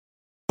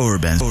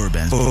Urban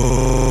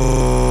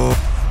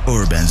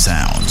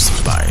Sounds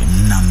by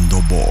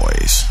Nando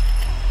Boys.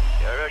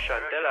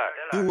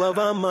 You have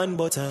a man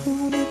butter,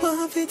 who me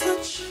want to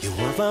touch. You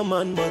have a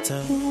man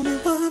butter, who me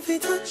want to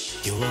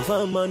touch. You have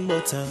a man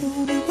butter,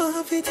 who me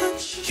want to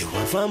touch. You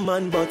have a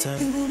man butter,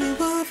 who me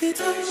want to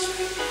touch.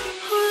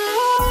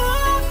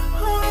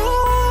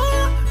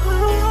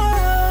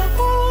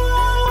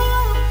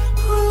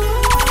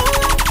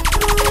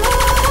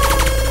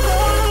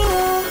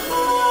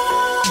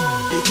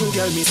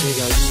 Girl, me say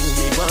you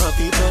me want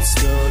to touch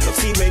girl. Love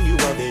see when you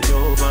have it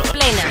over.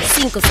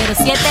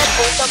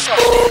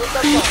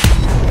 Plena507.com.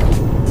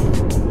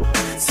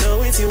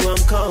 So it's you I'm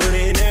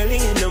calling early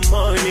in the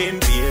morning.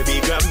 Baby,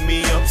 grab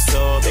me up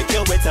so make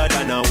you wetter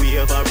than a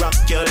wave. I rock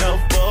your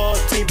love boat,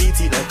 beat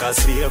it like a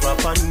slave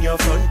upon your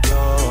front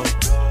door.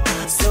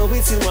 So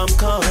it's you I'm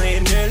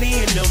calling early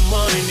in the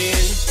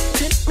morning.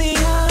 Take me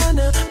on,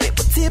 me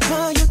put it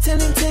on you, tell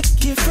him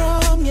take it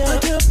from you.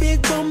 Your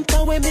big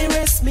bumper when me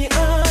rest me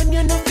on.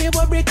 You know feel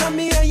what break on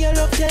me and you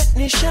love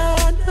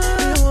technician.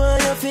 You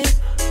want your feet,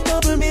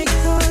 bubble me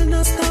girl,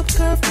 no stop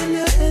curve till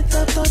your head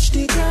up touch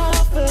the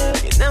gravel.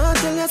 You know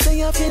tell you say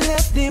you feel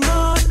left the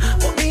man,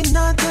 but me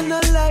not tell no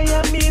lie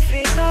and me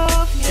feel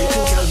love you.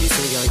 People tell me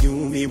say you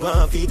me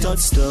want to touch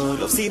stone.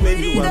 Love see when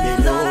you want me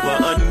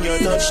over and you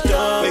touch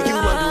down. Make you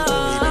want to do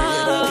me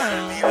baby,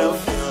 can't be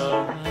love you.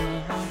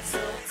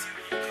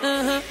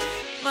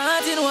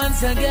 Martin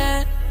once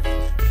again.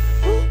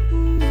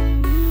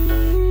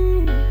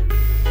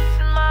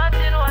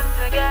 Martin once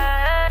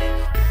again.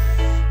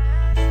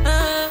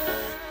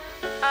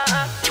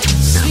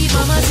 Sweet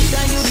mama,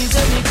 Sita, you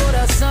deserve me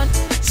corazón.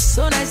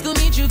 So nice to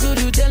meet you. Could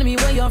you tell me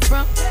where you're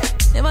from?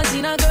 Never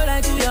seen a girl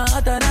like you. You're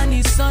hotter than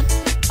the sun.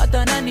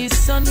 Hotter than the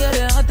sun, girl,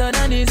 you're hotter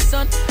than the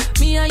sun.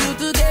 Me and you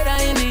together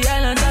in the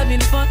island having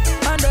fun.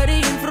 Under the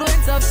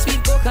influence of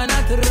sweet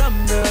coconut rum,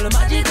 girl.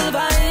 Magical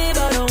vibe,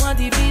 I don't want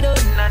to be done.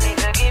 I need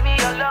to give me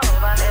your love,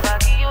 I never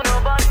give you no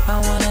bun. I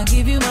wanna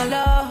give you my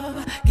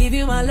love, give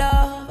you my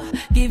love,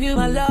 give you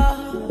my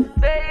love,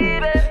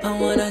 baby. I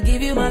wanna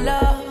give you my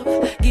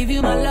love, give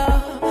you my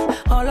love,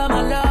 all of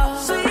my love.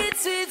 Sweet,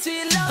 sweet,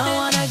 sweet love. I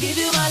wanna give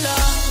you my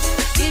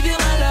love, give you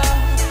my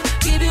love,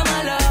 give you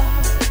my love,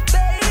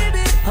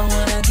 baby. I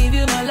wanna give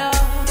you my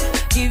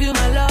love, give you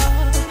my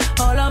love,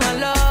 all of my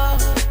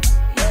love.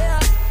 Yeah,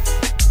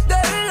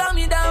 girl, love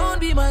me down,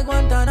 be my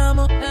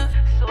Guantanamo. Yeah.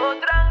 So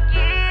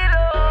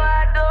tranquilo,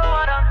 I don't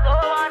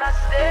wanna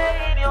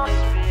stay in your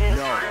space.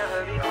 No.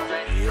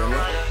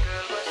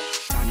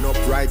 Stand up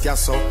right, yeah,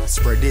 so.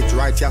 Spread it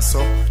right, yeah,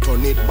 so.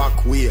 Turn it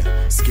back way.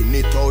 Skin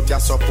it out, yeah,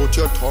 so. Put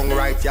your tongue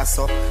right, yeah,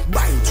 so.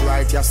 Bite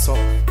right, yeah, so.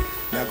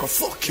 Now go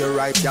fuck you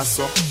right, yeah,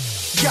 so.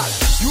 Girl,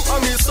 you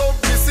and me so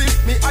busy,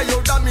 me are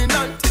your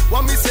dominant.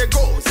 What me say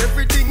goes,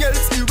 everything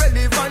else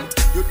irrelevant.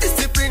 You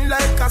discipline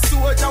like a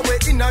soldier, we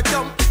in a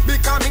camp.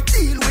 Because me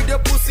deal with your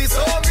pussy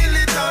so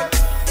militant.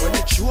 When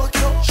you choke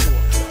you,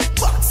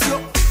 box you.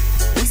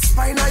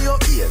 Whisper in your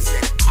ears,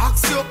 then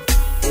ask you.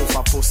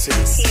 Over pussy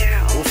this,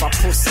 over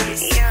pussy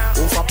this,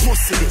 over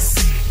pussy this.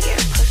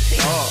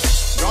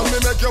 Girl, me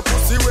make your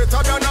pussy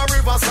wetter than a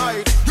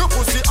riverside. Your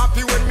pussy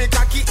happy when me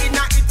cocky in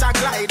a it a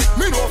glide.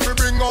 Me know if you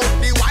bring out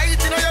the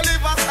white in your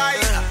liver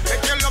side.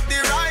 Make you love the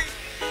ride.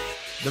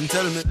 Them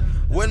tell me,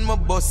 when my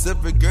boss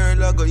every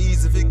girl I go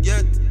easy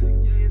forget.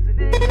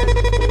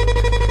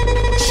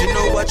 She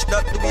know watch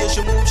that the way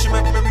she move, she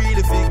make me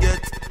really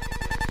forget.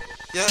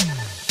 Yeah,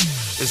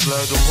 it's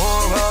like the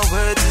more I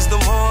wait, is the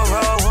more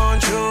I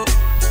want you.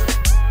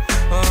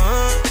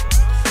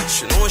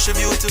 She know she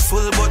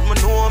beautiful, but me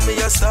know me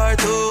a star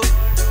too.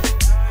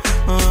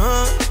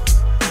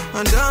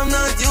 And I'm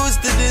not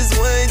used to this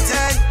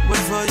waiting, but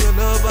for your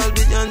love I'll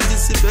be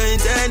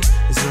anticipating.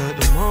 It's like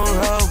the more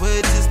I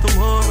wait, is the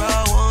more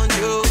I want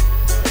you.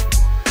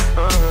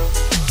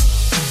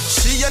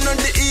 She not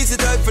the easy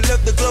type for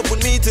left the club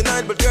with me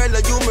tonight, but girl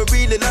like you me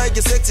really like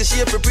your sexy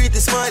shape, your pretty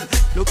smile.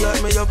 Look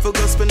like me up for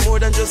go spend more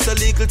than just a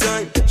little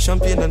time.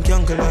 Champagne and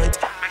candlelight.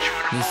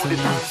 Listen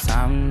up,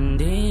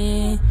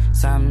 someday,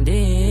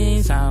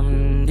 someday,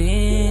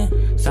 someday,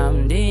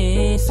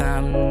 someday,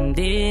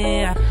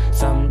 someday,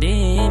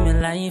 someday, my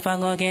life I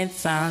go get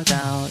sold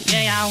out.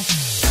 Yeah,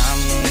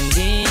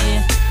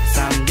 someday,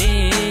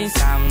 someday,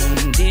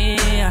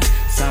 someday,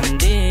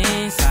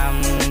 someday,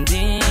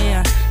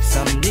 someday,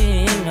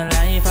 someday, my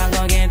life I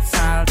go get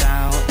sold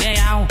out.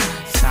 Yeah,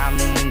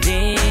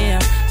 someday,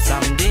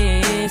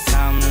 someday,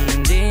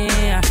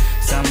 someday,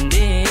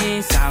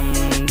 someday,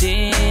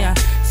 someday.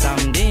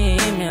 Someday,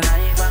 my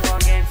life I gon'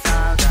 get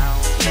sold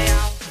out.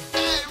 Yeah.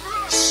 Hey,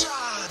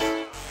 Russian!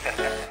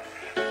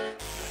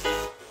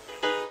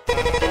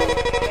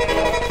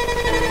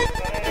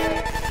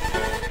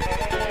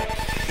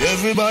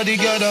 Everybody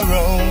gather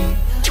round.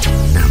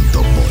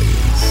 Nando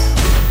Boys.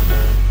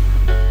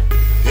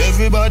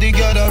 Everybody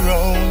gather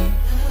round.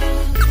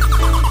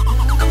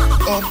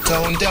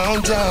 Uptown,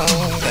 downtown.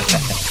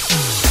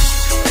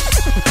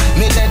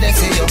 Me ready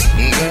for you,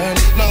 girl.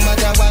 No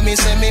matter what me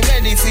say, me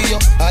ready for you.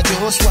 I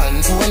just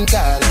one phone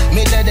call.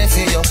 Me ready for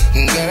you,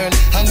 girl.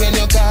 And when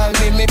you call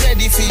me, me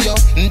ready for you.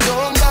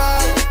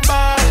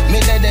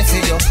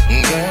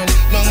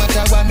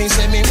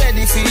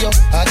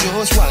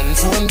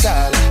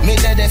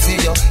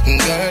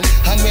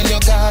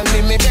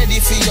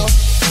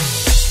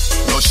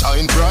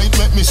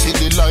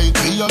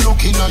 Me a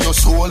looking at your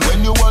soul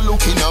when you are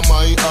looking at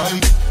my eye.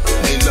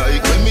 Me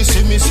like when me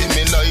see me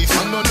life.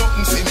 I know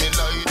nothing see me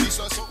like this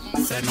or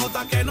something. Se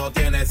nota que no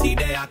tienes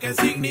idea qué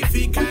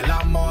significa el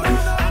amor.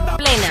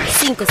 Plena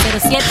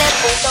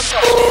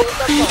 507.com.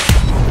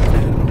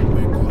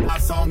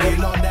 Corazón y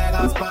lo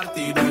dejas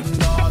partido en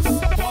dos.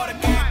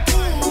 Porque tú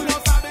no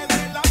sabes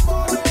del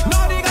amor. No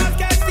digas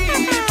que sí,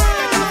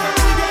 porque yo sé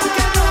muy bien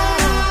que no.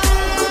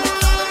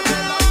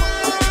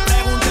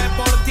 Pregunté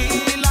por ti,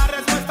 la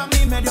respuesta a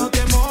mí me dio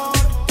temor.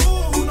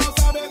 Tú no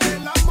sabes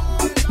del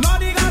amor. No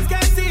digas que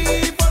sí,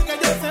 porque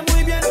yo sé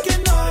muy bien que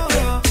no.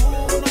 Tú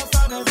no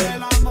sabes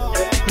del amor.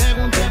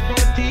 Pregunté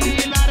por ti,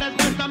 la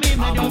respuesta a mí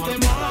me dio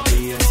temor.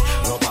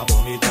 Ropa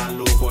bonita,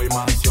 lujo y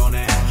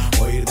mansiones.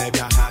 O ir de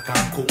viaje a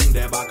Cancún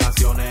de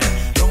vacaciones.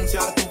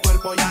 Broncear tu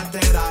cuerpo y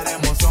alterar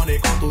emociones. Y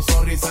con tu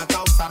sonrisa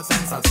causar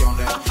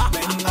sensaciones.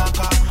 Ven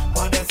acá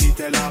para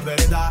decirte la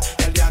verdad.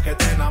 El día que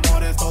te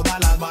enamores todas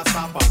las vas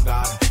a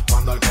pagar.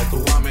 Cuando el que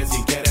tú ames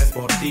y quieres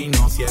por ti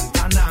no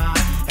sienta nada,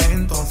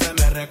 entonces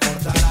me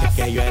recordarás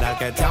que yo era el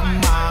que te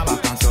amaba,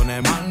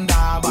 canciones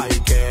mandaba y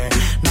que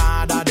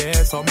nada de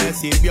eso me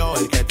sirvió.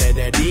 El que te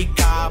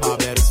dedicaba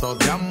versos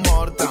de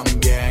amor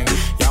también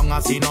y aún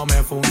así no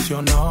me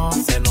funcionó.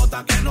 Se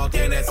nota que no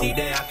tienes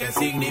idea qué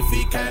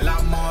significa el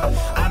amor.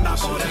 Anda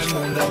por el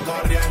mundo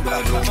corriendo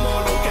el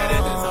rumor. No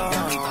quieres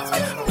desorganitas.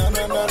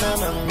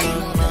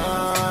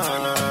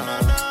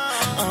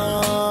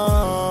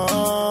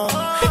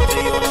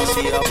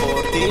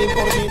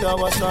 Por ti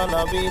daba hasta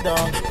la vida,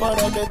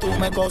 para que tú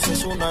me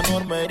causes una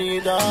enorme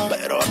herida.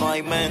 Pero no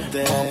hay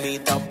mente,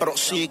 mamita,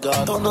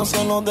 prosiga. Todo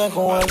se lo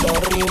dejo al de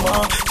arriba.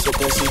 Sé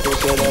que si tú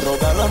quieres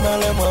rogarla,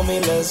 dale mami,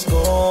 let's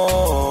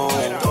go.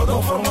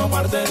 Todo forma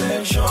parte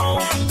del show.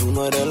 Tú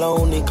no eres la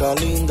única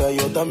linda,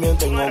 yo también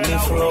tengo mi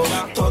flow.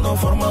 Todo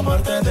forma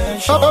parte del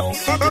show.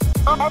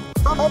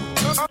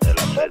 De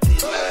la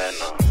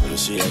Petilena, yo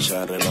sí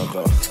echaré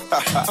loco.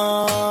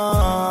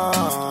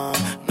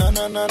 Na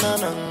na na na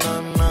na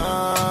na.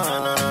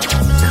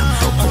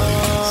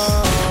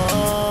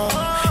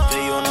 Que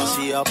yo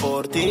nacía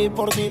por ti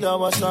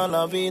daba hasta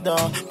la vida,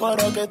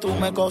 para que tú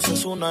me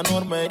causes una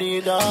enorme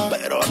herida.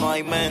 Pero no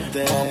hay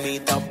mente,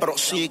 mamita,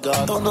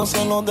 prosiga. Todo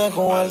se lo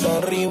dejo al de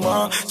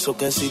arriba. So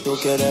que si tú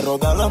quieres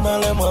rogarla,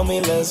 dale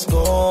mami, let's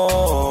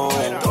go.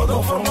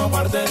 Todo forma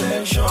parte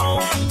del show.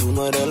 Tú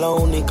no eres la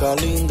única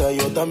linda,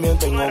 yo también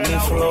tengo mi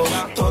flow.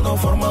 Todo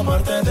forma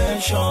parte del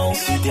show.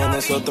 Si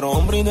tienes otro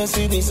hombre y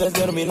decidiste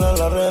terminar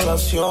la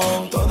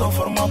relación, todo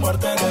forma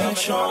parte del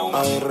show.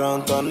 Hay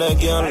rantanes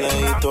que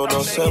y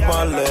todo se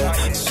vale.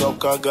 So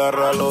que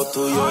agarra lo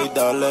tuyo y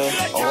dale.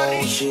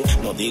 Oh shit,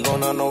 no digo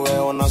nada, no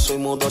veo nada, soy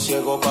mudo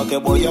ciego. Pa' que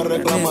voy a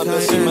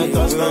reclamarte si me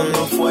estás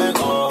dando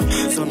fuego.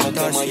 Tú me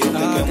quemas, yo te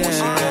quemo.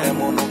 Si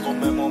queremos, no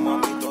comemos,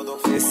 mami, todo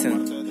fuego.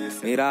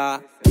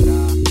 Mira,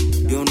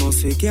 yo no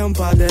soy quien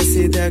pa'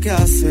 decirte qué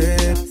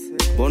hacer.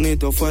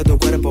 Bonito fue tu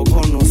cuerpo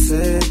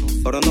conocer,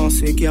 pero no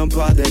soy quien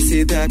pa'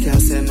 decirte qué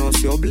hacer. No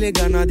se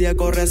obliga a nadie a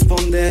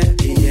corresponder.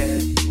 Yeah.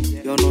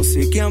 Yo no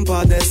soy quien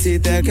pa'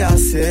 decirte qué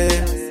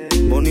hacer.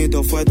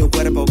 Bonito fue tu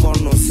cuerpo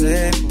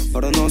conocer,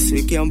 pero no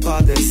soy quien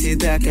pa'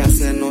 decirte qué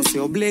hacer. No se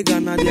obliga a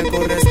nadie a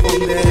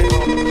corresponder.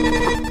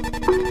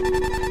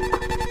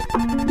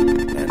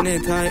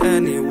 Anytime,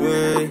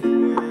 anyway.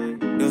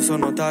 Yo soy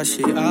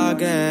Notashi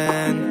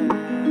again.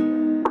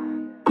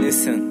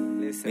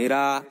 Listen,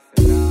 mira.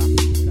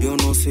 Yo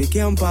no soy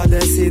quien pa'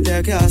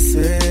 decirte qué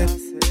hacer.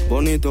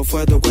 Bonito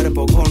fue tu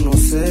cuerpo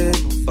conocer,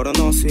 pero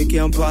no soy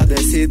quien pa'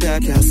 decirte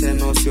qué hacer.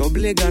 No se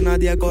obliga a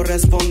nadie a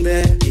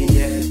corresponder.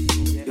 Yeah.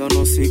 Yo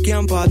no soy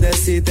quien pa'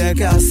 decirte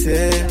qué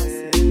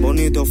hacer.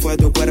 Bonito fue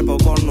tu cuerpo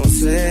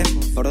conocer,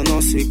 pero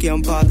no soy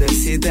quien pa'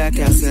 decirte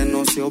qué hacer.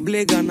 No se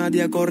obliga a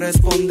nadie a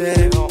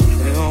corresponder.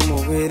 Tengo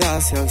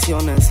movidas y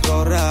acciones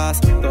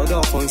raras.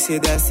 Todo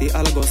coincide si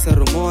algo se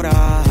rumora.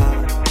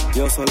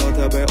 Yo solo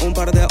te veo un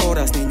par de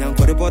horas, niña, en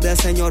cuerpo de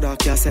señora.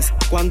 ¿Qué haces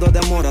cuando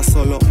demoras?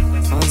 Solo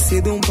han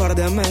sido un par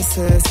de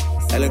meses.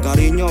 El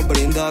cariño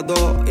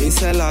brindado y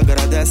se le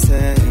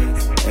agradece.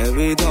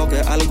 Evito que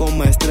algo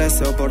me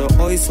estrese, pero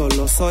hoy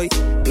solo soy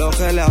lo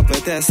que le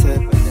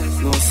apetece.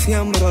 No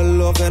siembro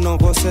lo que no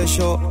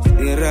cosecho,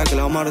 y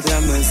reclamarte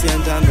me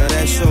sientan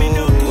derecho.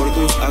 Por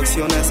tus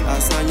acciones,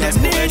 hazañas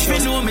o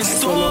hechos,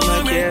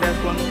 solo me quieres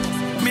cuando...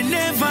 Me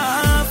never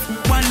have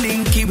one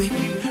linky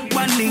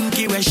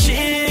way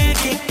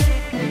shake it.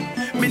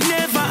 Me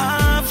never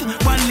have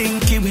one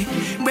linky way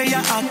where you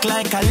act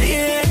like a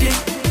lady.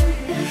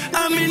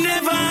 And me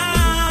never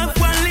have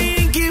one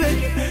linky way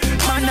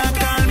man I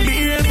call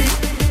baby.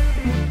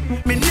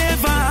 Me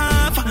never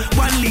have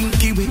one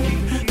linky way,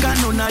 cause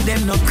none of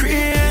them no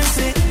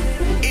crazy.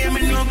 Hear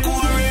me no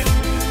quarry.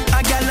 A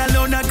girl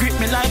alone a grip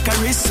me like a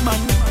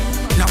wristband.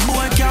 No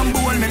boy can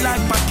bowl me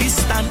like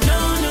Pakistan. No,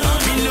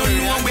 me no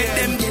know where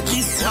them get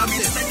this from.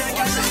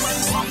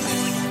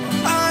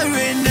 I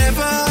will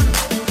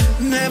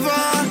never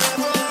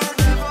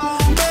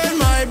burn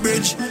my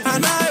bridge,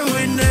 and I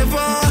will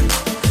never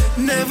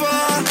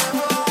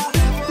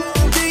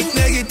think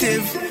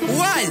negative.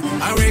 Why?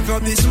 I wake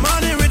up this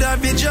morning with a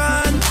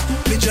vision.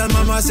 Vision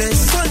mama says,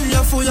 son,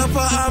 you're full of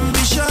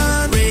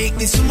ambition. Wake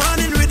this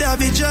morning with a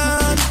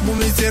vision.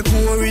 Mommy take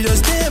over, we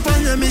just stay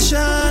on the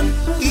mission.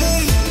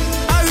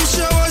 I wish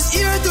I was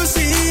here to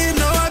see.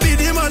 Now I be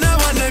the man I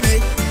wanna be.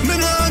 Me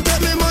no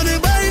take me money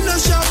buy no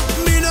shop.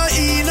 Me no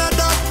eat no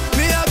dog.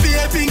 Me a pay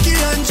Pinky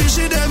and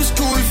Chishi them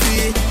school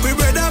fee. We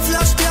brother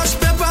flash cash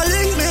paper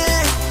link me.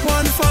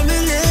 One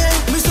family.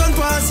 Me son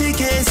Passy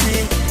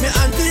Casey. Me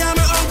auntie and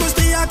me uncle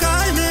still a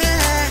call me.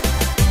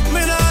 Me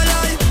no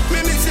lie. Me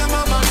miss your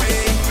mama me.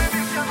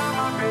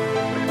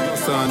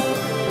 Son,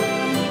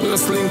 we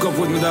just link up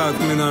with me dog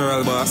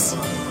Mineral Boss.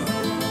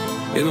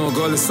 You know,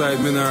 go side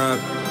Mineral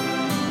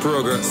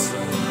Progress.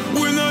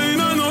 We know you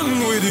know nothing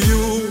with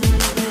you.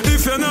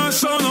 If you're not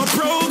showing no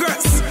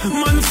progress,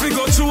 man,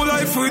 figure through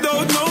life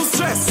without no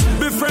stress.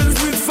 Be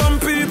friends with some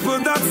people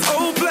that's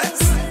hopeless.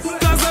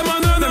 Cause them are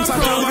none them talk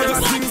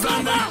about things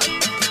like that.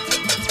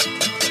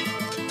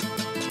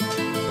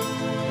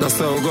 That's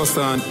how it goes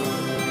on.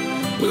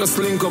 We just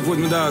link up with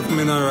me dog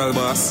Mineral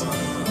Boss.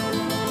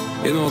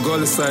 You know,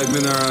 go side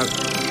Mineral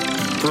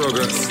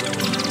Progress.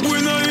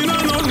 We know you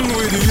know nothing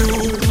with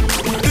you.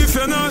 If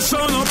you're not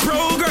showing no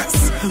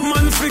progress,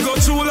 man, figure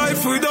through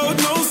life without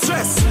no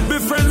stress. Be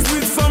friends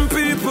with some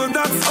people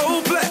that's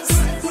hopeless.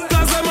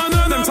 Cause them are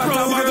none them talk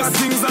about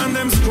things and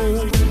them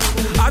school.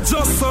 I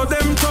just saw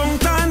them tongue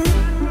tan.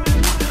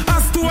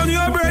 As to when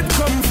your bread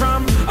come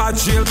from, a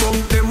jail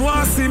bunk them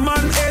want see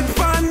man head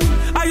pan.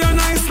 A your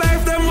nice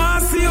life them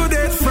want see you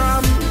dead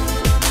from.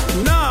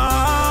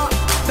 Nah,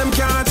 them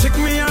can't trick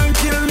me and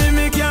kill me,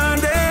 me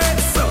can't dead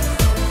so.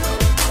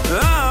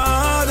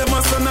 Them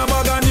must send a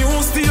bag of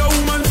news to your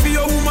woman for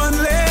your woman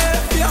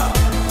left, yeah.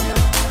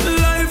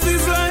 Life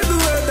is like the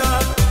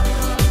weather.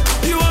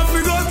 You have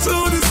to go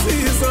through the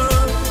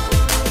season.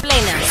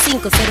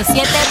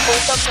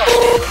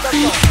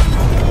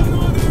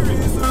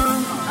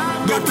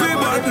 Plena507.com. Go play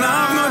but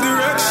now have no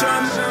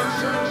direction.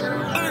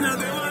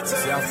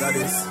 See after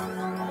this.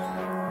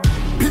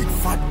 Big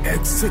fat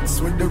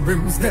X6 with the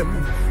rims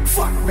them.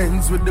 Fat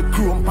Benz with the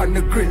chrome and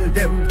the grill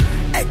them.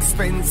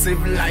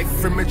 Expensive life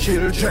for my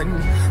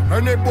children.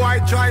 Any boy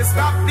try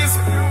stop this.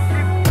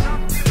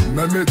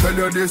 Let me tell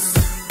you this.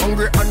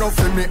 Hungry enough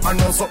for me, I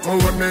know something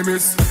when me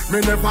miss. Me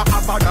never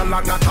have a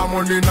dollar, not a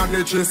money in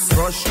the chest.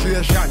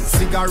 Frustration,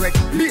 cigarette,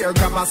 beer,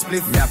 grab a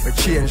split. Me have to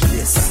change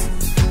this.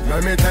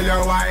 Let me tell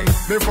you why.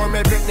 Before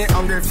me pick me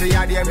hungry for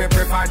your day, me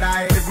prefer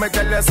die. If me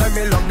tell you say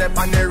me love them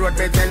on the road,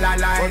 me tell a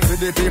lie. But to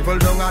the people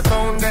down a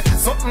town, they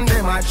something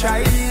they might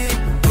try.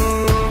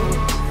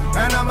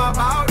 And I'm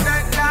about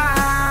that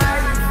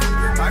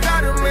life. I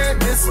gotta make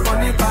this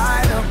money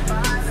pile up.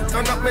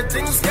 Turn up me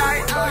things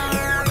sky.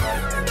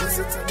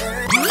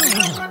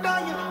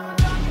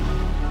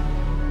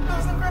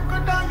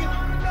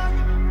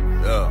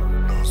 Yeah,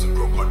 those are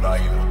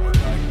crocodile.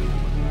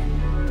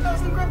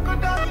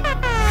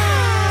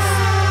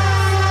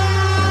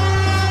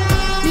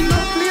 Me no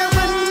play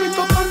when me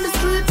go on the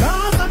street. I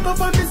go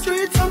on the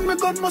streets and me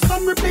God must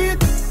on repeat.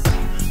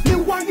 Me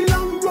wild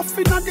and rough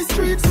in the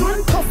streets,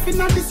 man tough in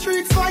the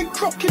streets like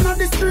crook in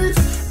the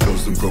streets.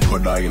 Dozen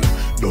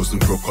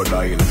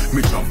crocodile.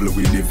 Me travel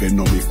with the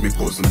venom if me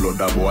cousin blood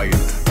a boil.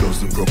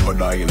 Dozen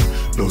crocodile.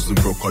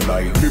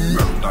 Me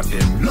murder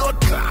them blood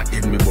clot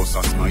in me bust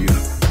a smile.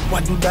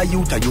 What do the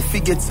youth? You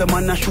forget some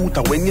man a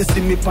shooter. When you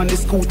see me on the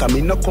scooter,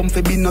 me no come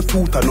for be no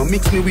tutor. No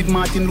mix me with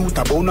Martin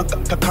Luther, but no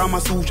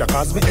Kama Sutra.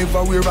 Cause me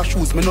ever wear a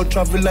shoes, me no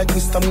travel like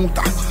Mr.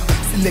 Muta.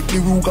 Select the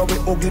Ruger, we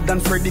ugly than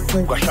Freddy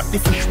Krueger. Shot the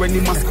fish when he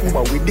must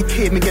scuba. With the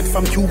K me get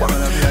from Cuba.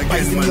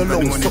 Pies in your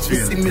lungs, so me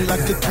see me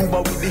like the tuba.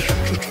 With the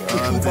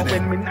shuba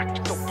when me knock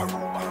it up a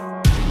rubber.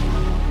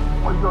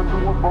 What you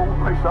know about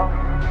pressure?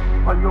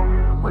 What you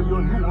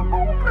know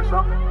about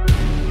pressure?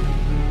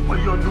 What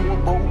you know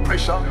about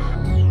pressure?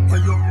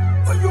 What you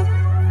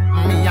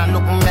Me a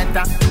looking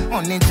better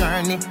on the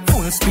journey,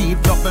 full speed,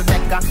 double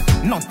decker.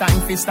 No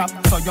time to stop,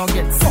 so you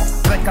get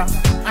fucked wrecker.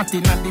 Out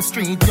in the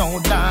street, yo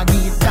dog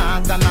eat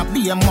dog, and a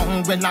be a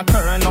mongrel a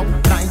curl up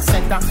like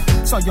setter.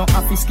 So you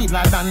have to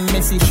skiller than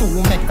Messi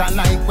shoemaker,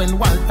 like when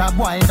Walter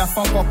Boy the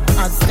fuck up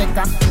as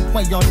stecker.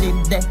 Where you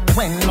did there,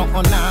 when no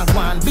on a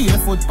one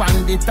barefoot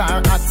bandit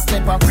or hot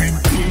stepper.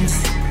 please?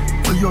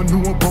 What you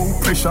know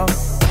about pressure?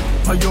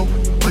 What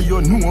you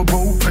know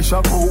about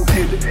pressure? Oh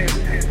head.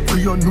 What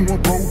you know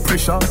about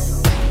pressure?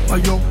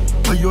 What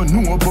you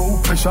know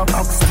about pressure?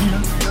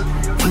 Backstairs.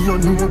 What you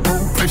know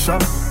about pressure?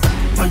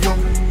 What you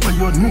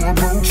know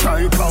about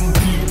try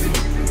compete?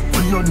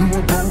 What you know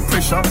about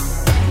pressure?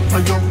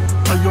 What you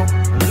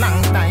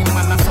long time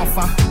man a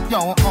suffer. Yo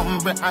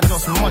hombre I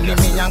just money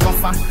me and go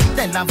for.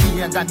 Tell a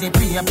Vega the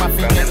paper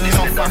fi get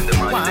suffer.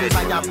 One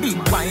buy a big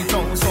white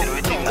house up.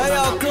 Hey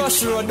yo,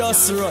 crush road,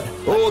 dust road.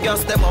 Oh, girl,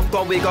 step up,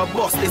 cause we got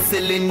bust the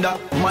cylinder.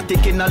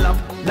 Matic in a lap,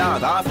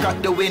 dog, half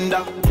crack the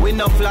window. We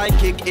no fly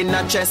kick in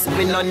a chest,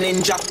 we no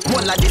ninja.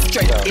 One of the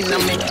strength in a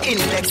me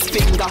index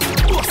finger.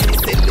 Bust the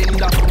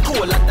cylinder,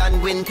 cooler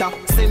than winter.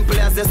 Simple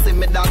as you see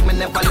me dog, me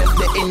never left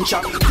the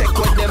incha. Take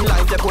with them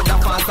life, they put a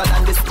faster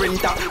than the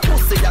sprinter.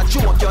 Pussy a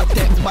joke, you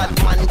take bad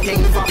man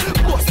thing for.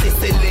 Bust the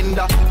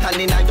cylinder, turn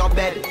in your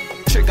bed.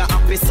 Trigger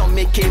happy, so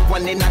me keep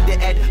one in at the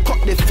head.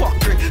 Cut the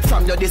fuckery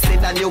from your this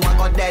and you want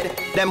go dead.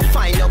 Them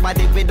find your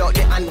body without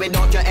the hand,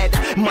 without your head.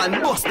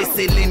 Man, bust the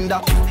cylinder,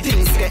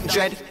 things get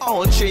dread.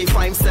 All 3,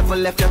 5,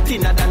 7 left you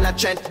thinner than a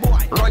thread.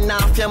 Run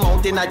off your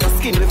mouth in your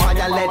skin with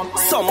fire lead.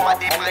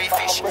 Somebody buy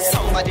fish,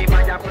 somebody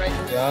buy your bread.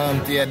 Yeah,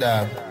 I'm tear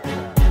dog.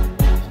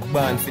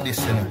 Born for this,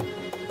 you know.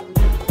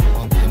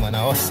 Until man a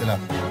hustler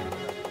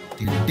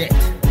till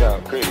death. Yeah,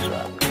 Chris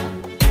Rock.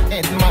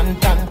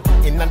 Edmonton,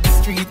 in the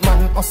street,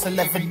 man, hustle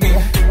every day.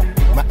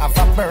 Me have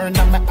a burn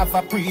and me have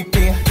a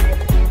prepay.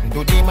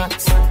 Do the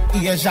maths,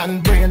 Asian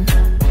brain.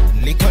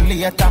 Little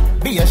later,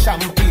 be a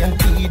champagne,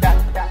 tea that.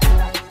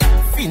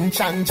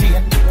 Finch and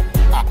Jane,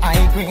 a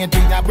high grade,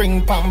 we a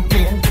bring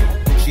pamphlet.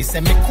 She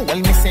say me cool,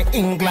 me say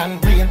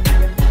England rain.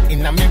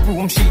 In a me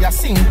room, she a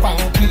sing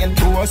pamphlet.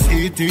 Do a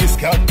CT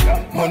scan,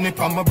 money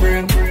pa my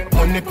brain,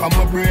 money pa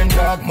my brain,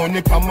 dog,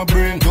 money pa my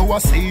brain. Do a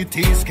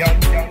CT scan,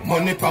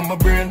 money pa my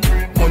brain,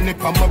 money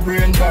pa my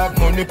brain, dog,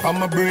 money pa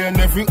my brain.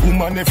 Every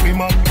woman, every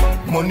man,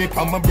 money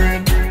pa my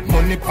brain,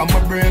 money pa my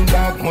brain,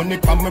 dog, money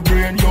pa my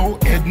brain. Yo,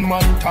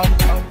 Edmonton,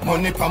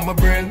 money pa my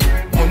brain,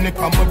 money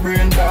pa my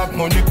brain, dog,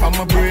 money pa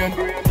my brain.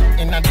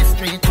 In a the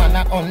street, man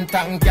a hunt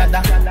and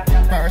gather.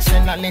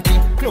 Personality,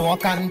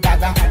 cloak and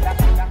dagger.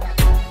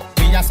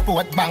 We a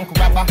sport bank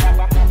robber.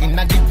 In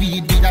a the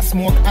weed, we a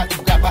smoke at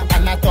grabber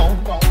and a tongue.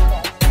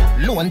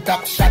 Lone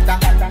top shatter.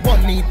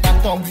 One need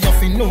a tongue, you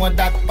fi know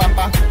that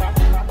papa.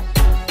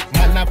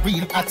 Man a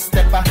real hot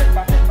stepper.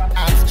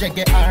 Ask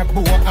Jagger or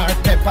Bo or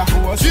Pepper.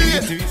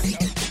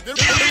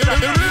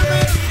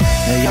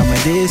 Ella me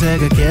dice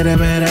que quiere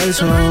ver el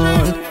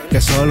sol, que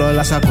solo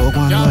la sacó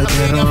cuando hay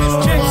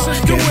terror,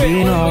 que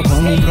vino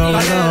con un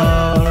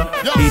proveedor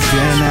y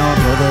tiene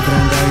otro de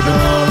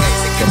 32,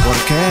 que por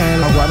qué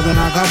la guardo en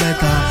la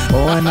gaveta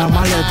o en la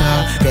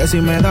maleta, que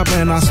si me da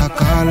pena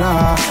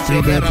sacarla,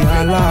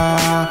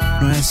 ribetearla,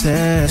 no es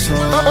eso.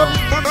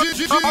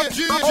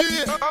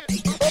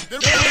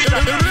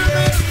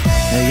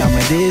 Ella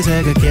me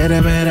dice que quiere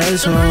ver el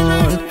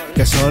sol,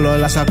 que solo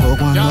la sacó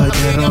cuando hay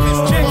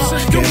terror,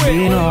 que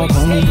vino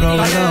con un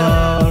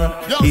proveedor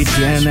y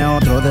tiene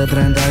otro de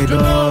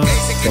 32,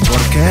 que por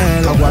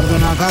qué la guardo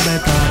en la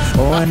gaveta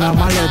o en la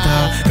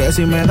maleta, que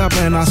si me da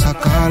pena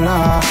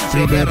sacarla,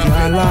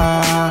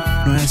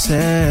 ribetearla, no es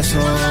eso.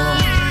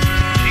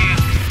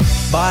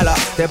 Bala,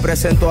 te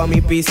presento a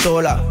mi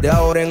pistola. De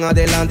ahora en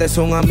adelante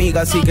son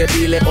amigas, así que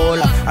dile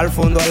hola. Al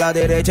fondo a la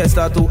derecha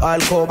está tu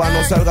alcoba.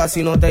 No salgas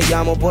si no te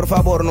llamo, por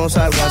favor no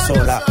salgas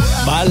sola.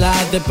 Bala,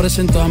 te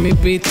presento a mi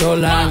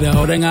pistola. De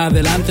ahora en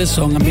adelante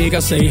son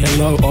amigas, say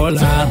hello,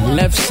 hola.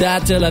 Left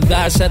side till I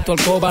die, set tu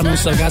alcoba. No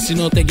salgas si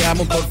no te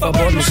llamo, por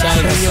favor no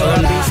salgas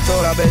sola.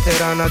 Pistola,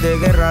 veterana de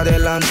guerra de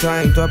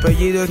Landtime. Tu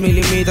apellido es mi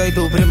limita y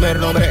tu primer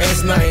nombre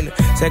es Nine.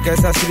 Sé que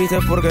estás triste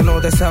porque no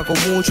te saco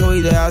mucho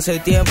y de hace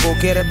tiempo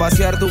quieres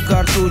vaciar tu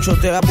cartucho,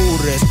 te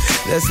aburres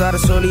de estar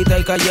solita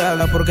y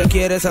callada porque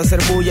quieres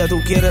hacer bulla, tú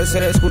quieres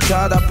ser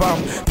escuchada.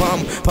 Pam,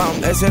 pam,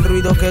 pam, es el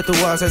ruido que tú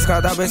haces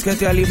cada vez que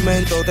te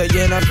alimento, te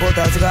llenas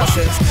botas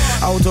gases.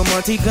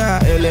 Automática,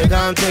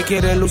 elegante,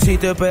 quiere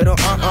lucirte pero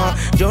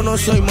yo no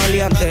soy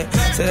maleante.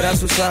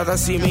 Serás usada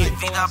si mi vida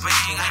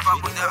peligra pa'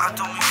 cuidar a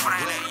tu mi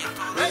frene.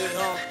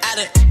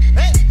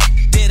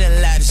 Did a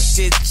lot of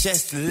shit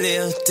just to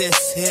live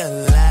this here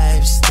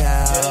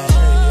lifestyle.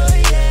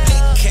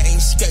 Came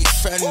straight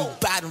from the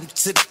bottom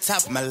to the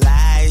top of my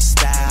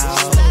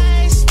lifestyle.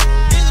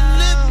 Nigga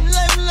live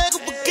life like a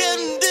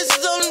beginning, this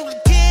is only the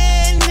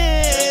beginning.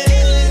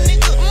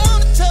 Nigga, I'm on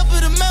the top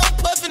of the mountain,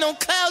 puffing on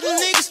clouds, and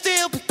niggas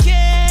still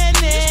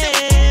beginning.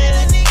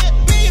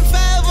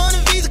 $1,500,000 on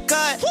a Visa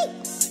card,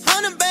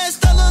 100 bags,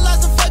 still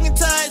lost some fucking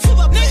ties.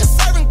 Nigga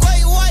serving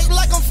great white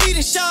like I'm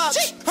feeding sharks.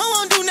 I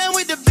won't do nothing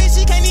with the bitch,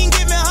 she can't even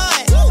get me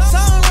hard.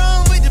 Something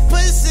wrong with the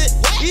pussy,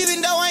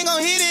 even though I ain't gon'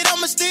 hit it,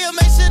 I'ma still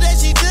make sure that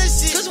she does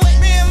shit. Cause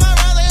me and my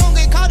round, they don't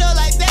get caught up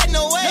like that,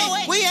 no way.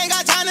 We ain't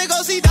got time to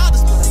go see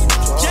doctors.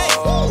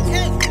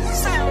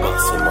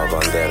 Máxima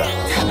bandera.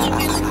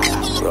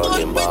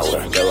 Rolling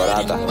Bauer, de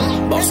barata.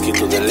 Bosky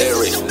to the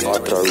lyrics.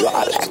 Otro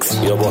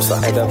Rolex. Yo bosa,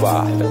 este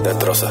va,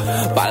 destroza.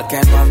 Pa'l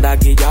que no anda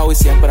guillao y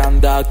siempre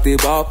anda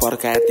activo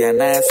porque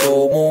tiene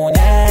su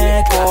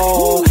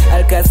muñeco.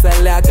 El que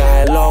se le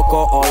haga el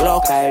loco o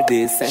loca, él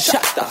dice,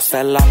 shata,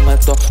 se la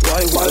meto.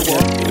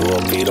 Vivo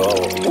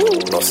pirobo,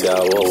 no sea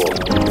bobo.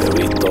 He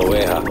visto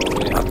ovejas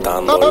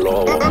matando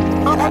lobos.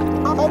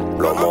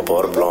 Plomo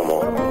por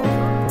plomo,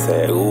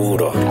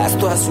 seguro.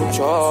 Esto es un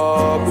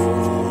show.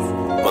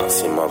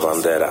 Máxima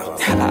bandera.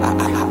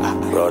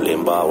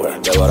 Rolling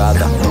Bauer. De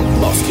barata.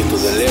 Bosky to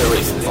the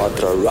lyrics.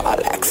 Otro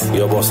Rolex.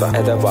 Yo bossa.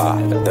 Este pa.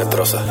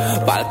 Destroza.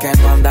 Pa'l que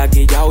no anda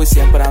guillao y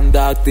siempre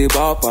anda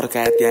activo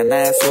porque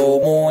tiene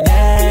su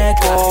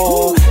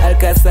muñeco. El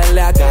que se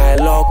le haga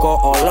el loco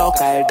o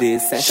loca, él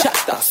dice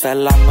shata, se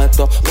la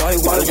meto.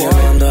 Pa'l que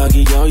no anda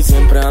guillao y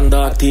siempre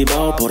anda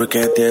activo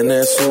porque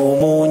tiene su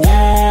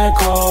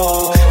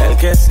muñeco. El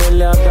que se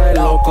le haga el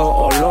loco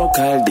o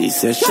loca, él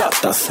dice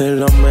shata, se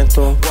la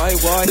meto.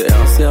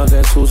 Déjase a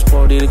Jesús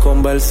por ir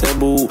con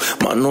Belcebú.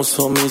 Manos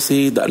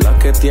homicidas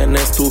las que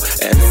tienes tú.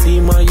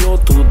 Encima yo,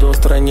 tú dos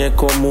treñe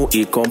como.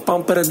 Y con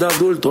pamper de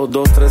adulto,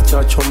 2, 3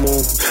 chacho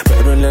mu.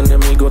 Pero el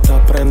enemigo te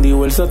ha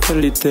prendido el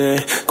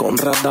satélite con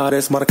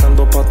radares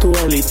marcando pa' tu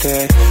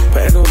élite.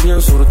 Pero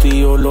bien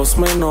surtido los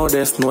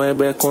menores,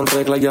 9 con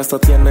regla y hasta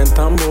tienen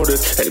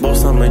tambores. El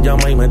bossa me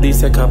llama y me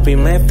dice capi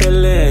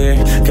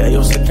métele, que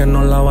yo sé que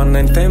no la van a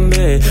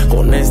entender.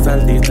 Con esta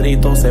el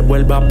distrito se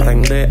vuelve a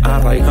prender.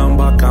 Arraigan,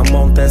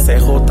 Bacamonte,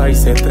 CJ y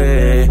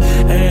C3.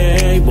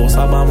 Ey,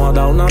 bossa vamos a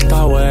dar una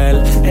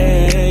tower.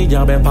 Ey,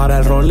 llave para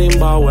el Rolling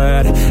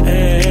Bauer.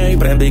 Ey,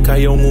 prende y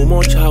cayó un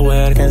humo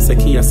shower. Que en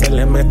sequía se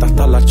le meta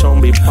hasta la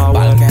chombi power.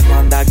 Pa'l que no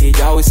anda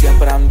guillao y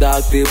siempre anda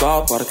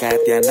activo porque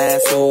tiene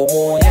su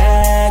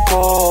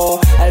muñeco.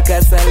 El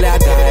que se le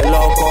haga el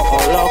loco o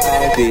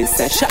loca, él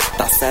dice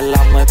shata, se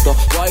la meto.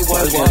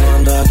 Pa'l que no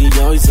anda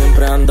guillao y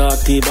siempre anda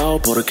activado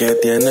porque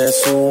tiene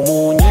su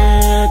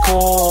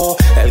muñeco.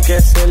 El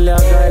que se le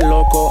haga el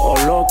loco o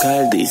loca,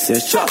 él dice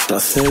shata,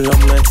 se la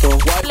meto.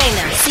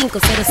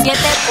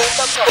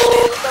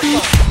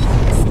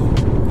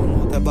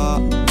 ¿Cómo te va?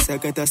 Sé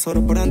que te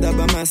sorprende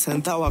verme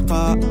sentado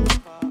acá.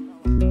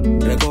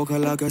 Recoge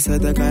la que se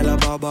te cae la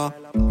baba.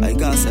 Hay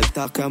que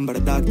aceptar que en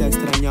verdad te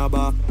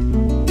extrañaba.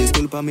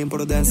 Disculpa mi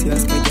imprudencia,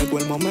 es que llegó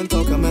el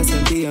momento que me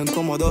sentí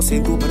incómodo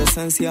sin tu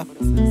presencia.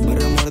 Me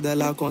remuerde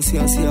la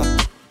conciencia,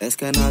 es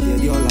que nadie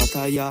dio la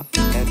talla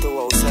en tu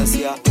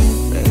ausencia.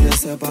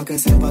 Regrese pa' que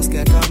sepas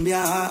que he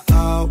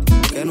cambiado,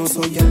 que no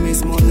soy el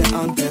mismo de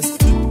antes.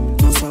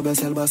 No sabes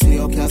el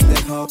vacío que has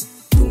dejado.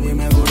 Tú mi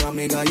mejor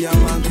amiga y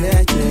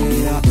amante,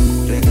 yeah.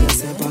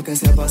 Regrese pa' que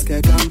sepas que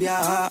he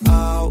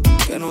cambiado,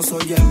 que no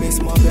soy el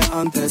mismo de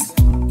antes,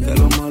 que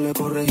lo malo he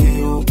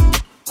corregido.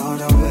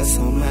 Ahora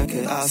bésame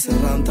que hace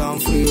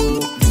tan frío.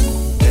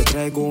 Te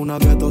traigo una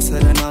gueto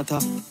serenata.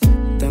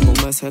 Tengo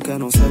meses que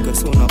no sé qué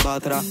es una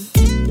patra.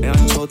 Me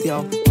han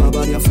choteado a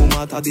varias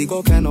fumatas.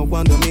 Digo que no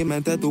cuando en mi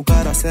mente tu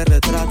cara se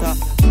retrata.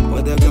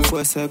 Puede que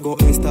fuese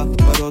egoísta,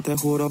 pero te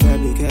juro,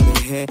 baby, que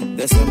dejé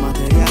de ser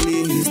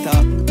materialista.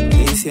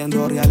 Y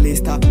siendo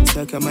realista,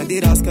 sé que me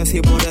dirás que sí,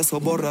 por eso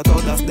borra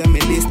todas de mi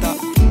lista.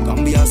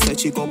 Cambiaste,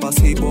 chico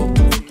pasivo.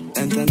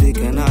 Entendí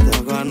que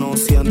nada gano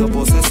siendo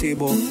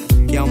posesivo.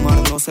 Que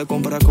amar no se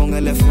compra con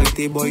el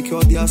efectivo. Y que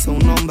odias a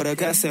un hombre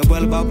que se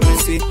vuelva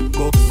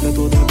agresivo. Que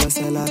tú debes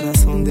ser la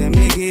razón de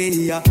mi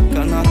guía. Que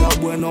nada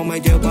bueno me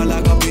lleva a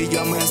la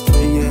capilla, me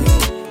estrellé.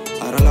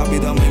 Ahora la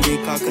vida me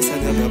indica que se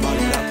debe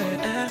valorar.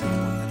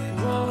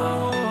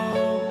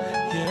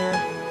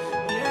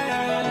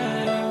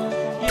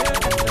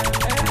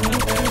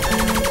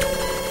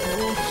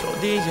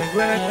 DJ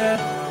Greg,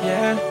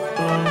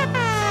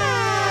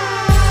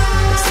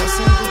 estás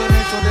en tu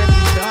derecho de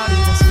gritar y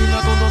decirle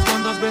a todos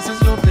cuántas veces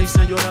yo te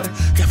hice llorar.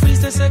 Que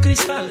fuiste ese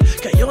cristal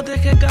que yo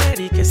dejé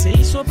caer y que se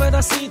hizo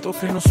pedacito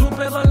que no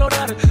supe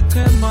valorar.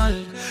 Qué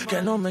mal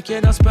que no me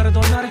quieras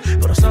perdonar,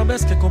 pero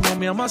sabes que como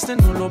me amaste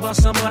no lo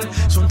vas a amar.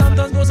 Son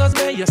tantas cosas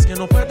bellas que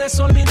no puedes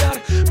olvidar.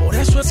 Por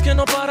eso es que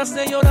no paras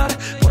de llorar,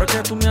 porque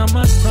tú me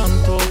amas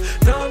tanto,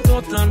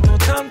 tanto, tanto,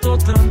 tanto,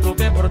 tanto,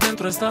 que por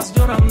dentro estás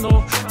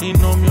llorando y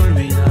no me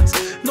olvidas,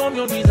 no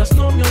me olvidas,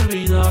 no me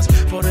olvidas.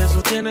 Por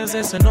eso tienes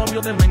ese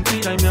novio de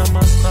mentira y me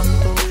amas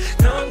tanto,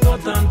 tanto,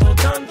 tanto,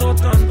 tanto,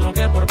 tanto,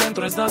 que por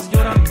dentro estás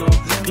llorando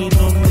y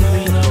no me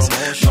olvidas,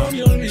 no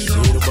me olvidas.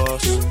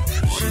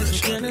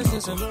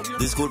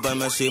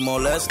 Discúlpeme si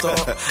molesto.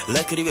 Le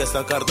escribí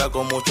esta carta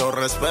con mucho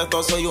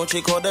respeto. Soy un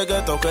chico de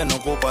gueto que no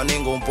ocupa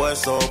ningún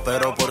puesto,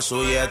 pero por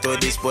su guía estoy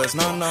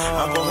dispuesto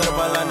a coger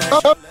para la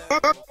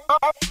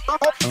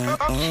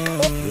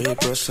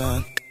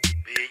Represent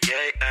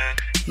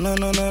No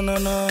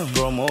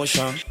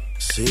Promotion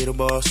Sir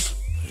Boss.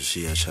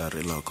 Sí,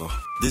 Charry, loco.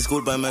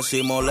 Discúlpeme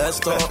si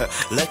molesto.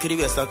 Le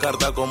escribí esta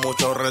carta con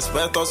mucho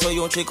respeto. Soy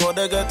un chico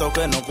de gueto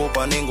que no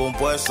ocupa ningún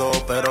puesto,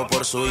 pero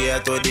por su guía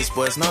estoy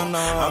dispuesto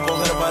a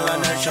coger bala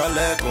en el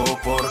chaleco.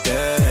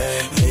 Porque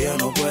ella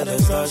no puede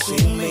estar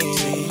sin mí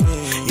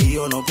y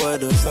yo no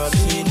puedo estar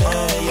sin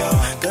ella.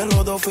 Que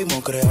los dos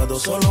fuimos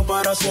creados solo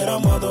para ser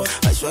amados.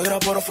 Ay, suegra,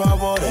 por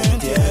favor,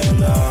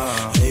 entienda.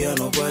 Ella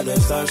no puede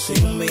estar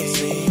sin mí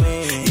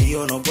y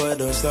yo no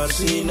puedo estar estar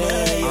sin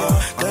ella.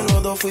 Que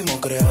los dos fuimos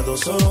creados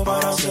solo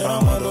para ser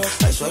amados.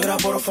 Ay, suegra,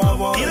 por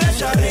favor,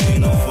 y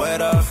no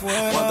fuera.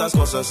 Cuántas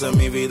cosas en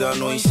mi vida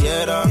no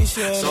hiciera,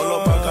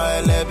 solo para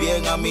caerle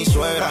bien a mi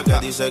suegra, que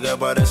dice que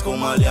parezco un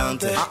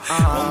maleante.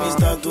 Con mis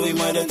tatu y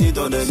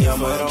maletito de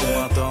diamante.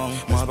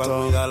 Es para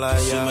cuidarla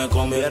ella. Si me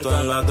convierto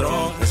en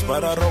ladrón, es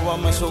para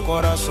robarme su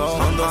corazón.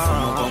 Cuando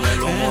fumo con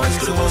el humo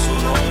escrito su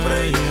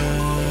nombre.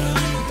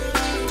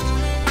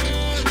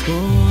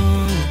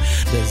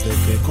 Desde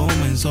que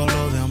comenzó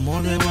lo de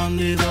amor de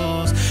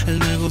bandidos, el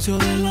negocio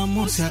del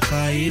amor se ha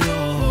caído.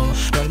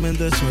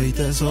 Realmente soy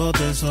teso,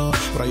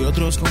 pero hay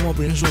otros como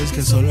Prince Royce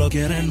que solo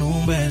quieren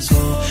un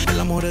beso. El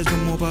amor es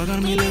como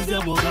pagar miles de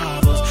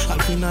abogados,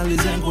 al final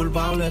dicen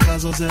culpable,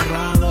 caso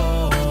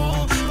cerrado.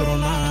 Pero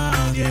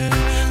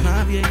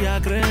nadie ya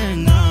cree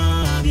en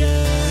nadie.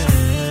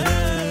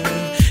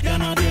 Ya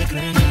nadie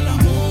cree en el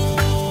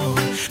amor,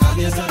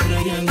 nadie está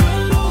creyendo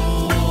en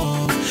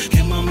lo.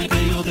 Quémame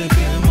que yo te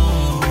quemo.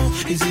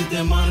 Y si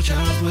te marchas,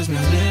 pues me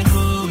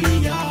alejo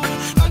y ya.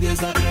 Nadie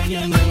está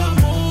creyendo en el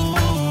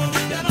amor,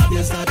 ya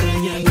nadie está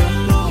creyendo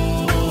en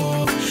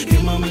lo.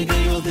 Quémame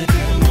que yo te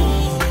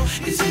quemo.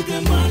 Y si te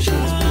marchas,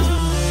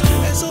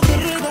 eso te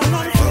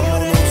regala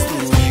flores.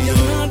 Ya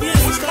nadie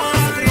está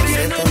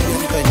creyendo en lo.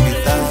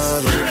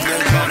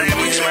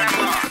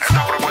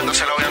 Esta propuesta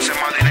se la voy a hacer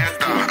más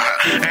directa.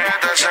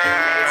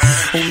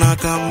 Una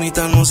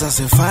camita nos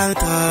hace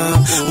falta,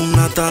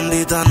 una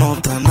tandita no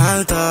tan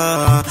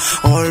alta,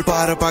 all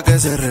pa' que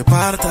se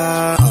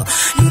reparta,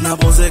 y una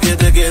pose que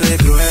te quede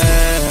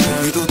cruel.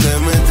 Y tú te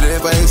me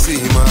trepas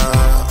encima,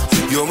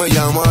 yo me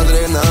llamo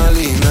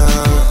adrenalina,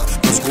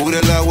 nos cubre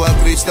el agua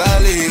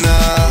cristalina,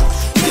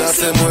 y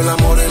hacemos el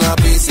amor en la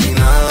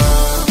piscina.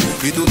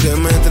 Y tú te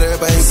me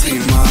trepas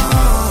encima,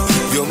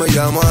 yo me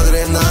llamo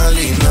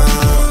adrenalina,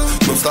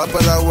 nos tapa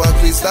el agua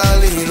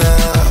cristalina.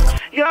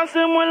 Y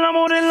hacemos el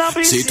amor en la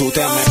piscina. Si tú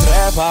te me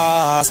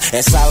trepas,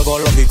 es algo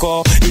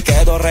lógico. Y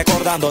quedo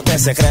recordándote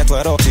secreto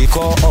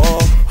erótico.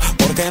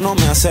 ¿Por qué no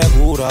me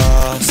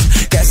aseguras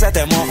que se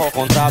te mojo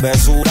con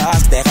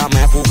travesuras?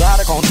 Déjame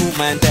jugar con tu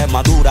mente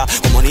madura,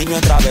 como niño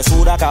en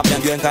travesura que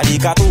aprendió en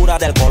caricatura.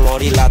 Del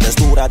color y la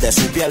textura de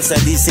su piel se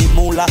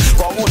disimula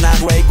con una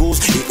Grey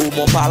Goose y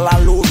humo para la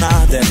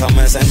luna.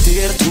 Déjame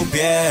sentir tu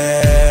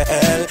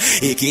piel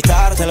y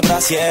quitarte el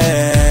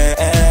brasier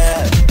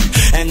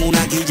en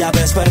una guilla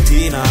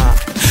vespertina,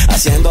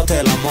 haciéndote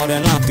el amor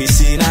en la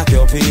piscina. ¿Qué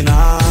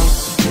opinas?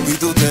 Y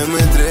tú te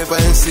me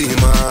trepas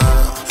encima,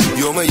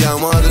 yo me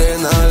llamo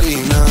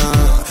adrenalina,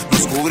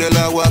 nos cubre el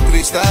agua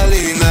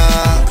cristalina,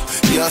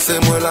 y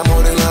hacemos el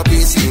amor en la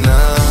piscina.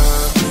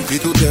 Y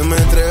tú te me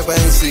trepas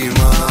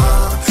encima,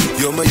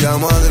 yo me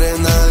llamo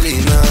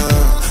adrenalina,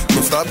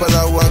 nos tapa el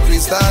agua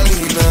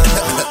cristalina,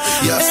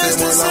 y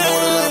hacemos el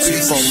amor en la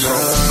piscina.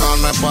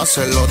 No es para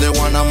hacerlo de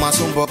guana, más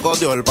un poco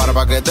de olpar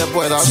para que te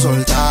puedas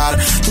soltar.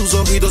 Tus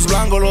ojitos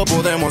blancos lo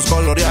podemos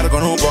colorear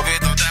con un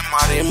poquito de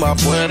marimba.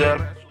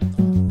 Puede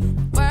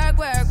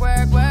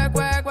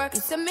work.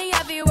 You see me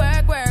heavy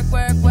work.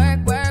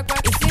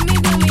 You see me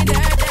do me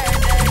dirt.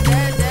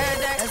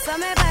 That's how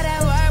me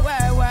better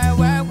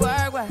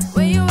work.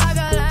 When you walk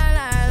a line.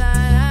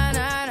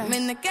 I'm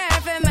in the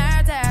cafe,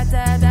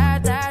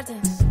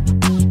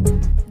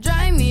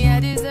 drive me a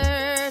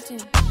dessert.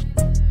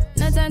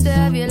 No time to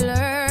have you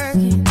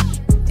lurking.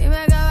 You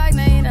make a like,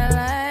 now you don't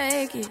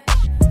like it.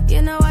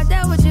 You know I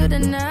dealt with you the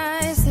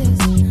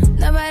nicest.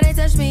 Nobody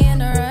touched me in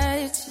the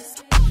righteous.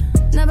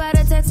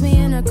 Nobody text me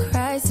in a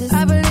crisis.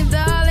 I believed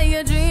all of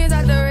your dreams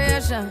are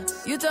duration.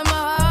 You took my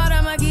heart,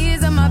 all my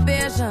keys, and my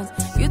patience.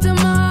 You took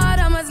my heart,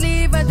 I must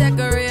leave a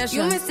decoration.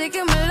 You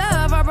mistaken my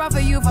love, I brought for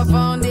you for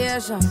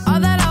foundation. All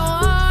that I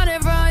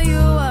wanted from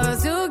you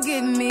was to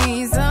give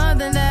me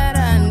something that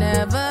I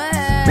never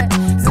had,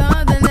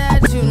 something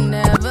that you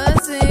never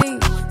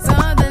seen,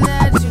 something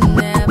that you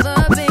never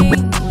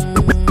been.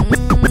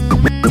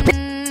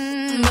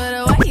 But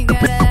why you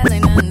gotta act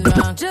like nothing's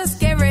wrong? Just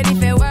get ready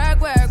for work.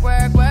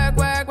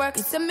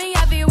 You see me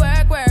heavy work.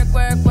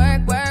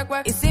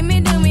 You see me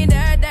do me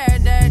dirt.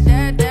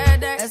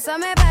 That's how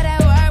me better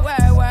work.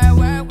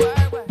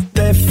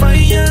 Te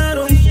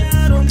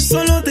fallaron,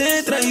 solo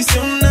te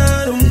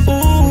traicionaron.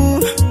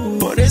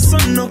 Por eso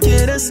no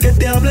quieres que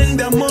te hablen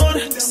de amor,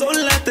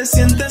 sola te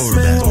sientes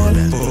mejor.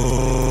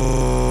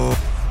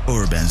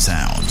 Urban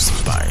Sounds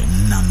by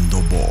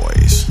Nando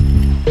Boys.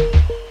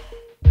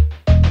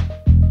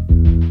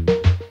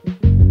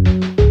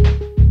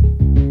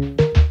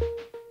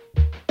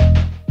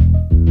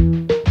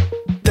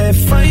 Te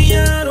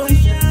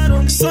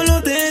fallaron,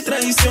 solo te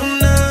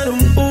traicionaron.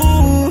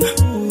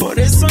 Por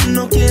eso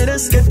no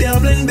quieres que te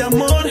hablen de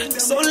amor,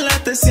 sola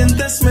te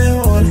sientes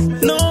mejor.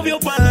 Novio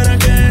para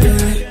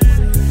qué,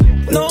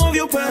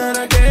 novio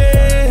para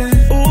qué.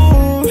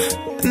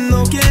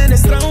 No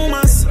quieres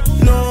traumas,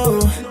 no,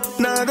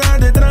 nada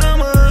de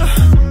drama.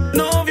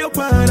 Novio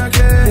para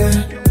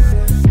qué,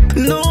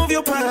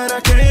 novio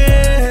para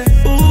qué.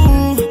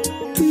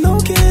 No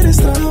quieres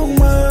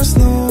traumas,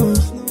 no,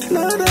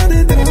 nada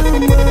de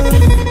drama.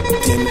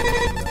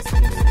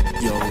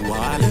 Yo,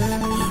 Wally,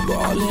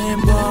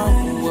 rolling,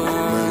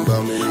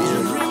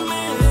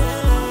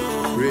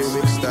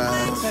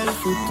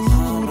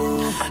 futuro.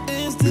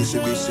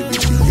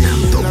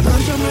 La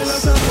cancha me la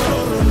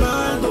sacó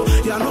Ronaldo.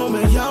 Ya no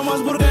me llamas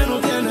porque no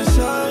tienes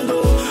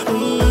saldo.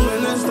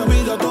 En esta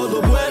vida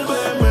todo vuelve,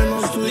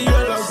 menos tú y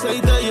yo, el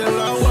aceite y el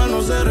agua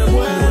no se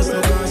revuelven.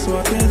 Este caso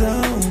ha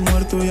quedado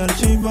muerto y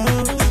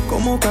archivado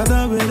como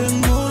cadáver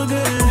en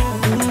morgue.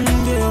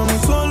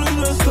 Llegamos solo y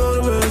no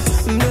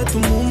estorbes. De tu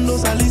mundo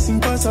salí sin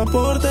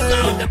pasaporte.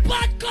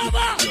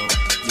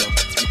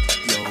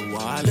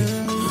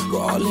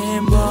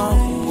 Rolling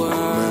Power.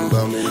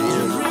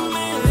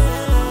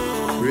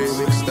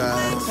 Remix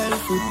style. El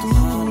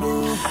futuro.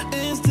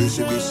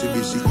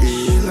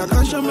 La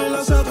cancha me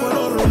la sacó a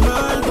los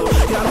Ronaldo.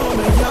 Ya no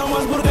me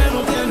llamas porque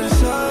no tienes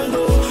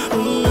saldo.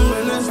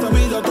 En esta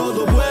vida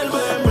todo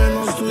vuelve,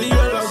 menos tú y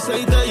yo, el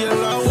aceite y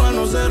el agua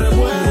no se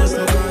revuelven.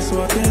 Este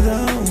caso ha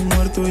quedado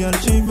muerto y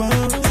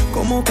archivado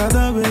como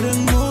cadáver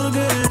en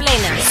morgue.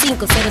 Plena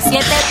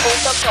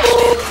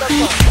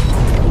 507.com.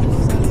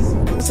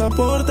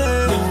 Pasaporte,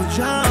 no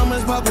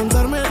llames pa'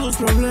 contarme tus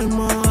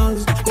problemas,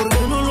 porque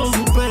no los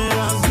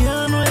superas,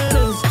 ya no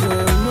eres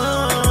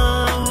tema,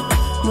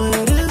 no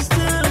eres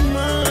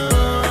tema.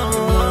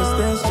 No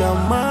estés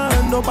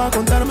llamando pa'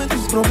 contarme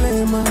tus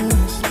problemas,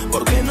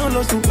 porque no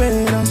los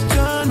superas,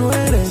 ya no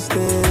eres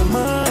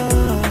tema,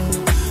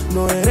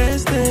 no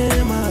eres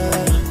tema.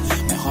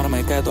 Mejor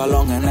me quedo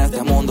alone en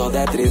este mundo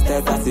de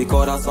tristezas y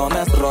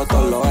corazones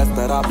rotos. Lo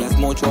esperable es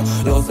mucho,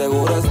 lo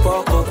seguro es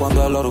poco.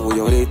 Cuando el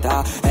orgullo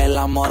grita, el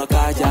amor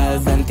calla,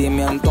 el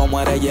sentimiento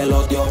muere y el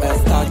odio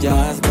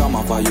estalla. Es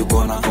broma,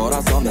 fallucona,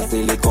 corazón de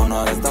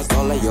silicona. Estás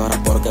sola y lloras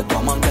porque tu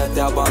amante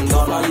te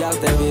abandona. Y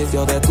este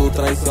vicio de tu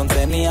traición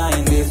tenía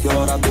indicio.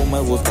 Ahora tú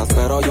me buscas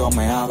pero yo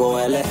me hago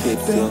el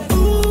egipcio.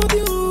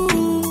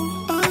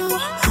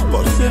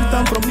 Por ser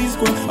tan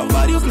promiscuo, a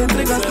varios le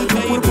entregaste tu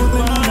cuerpo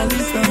de una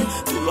lista.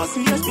 Tú lo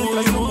hacías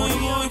mientras yo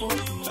moría.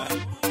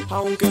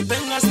 Aunque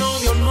tengas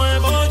novio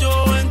nuevo,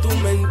 yo en tu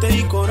mente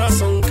y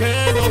corazón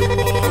quedo.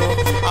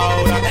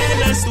 Ahora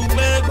él es tu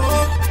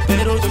bebo,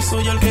 pero yo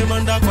soy el que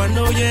manda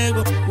cuando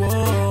llego.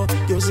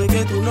 Yo sé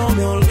que tú no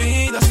me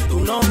olvidas, tú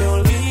no me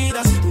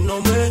olvidas, tú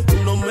no me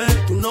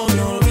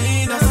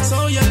olvidas.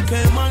 Soy el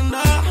que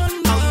manda,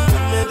 aunque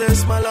me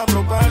des mala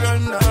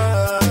propaganda.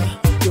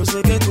 Yo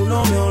sé que tú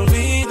no me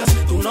olvidas,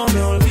 tú no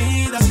me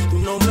olvidas, tú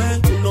no me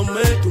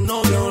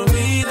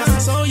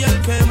olvidas. Soy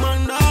el que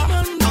manda,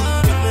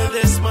 aunque me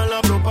des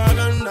mala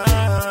propaganda.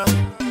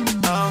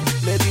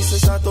 Le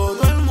dices a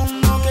todo el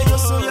mundo que yo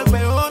soy el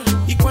peor,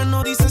 y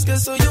cuando dices que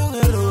soy un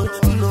error,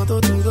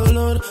 noto tu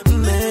dolor.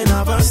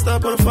 Nena, basta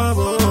por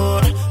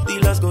favor, di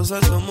las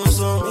cosas como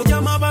son. Me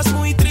llamabas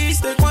muy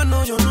triste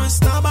cuando yo no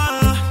estaba,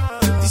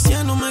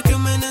 diciéndome que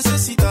me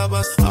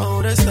necesitabas.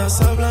 Ahora estás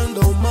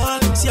hablando mal,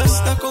 si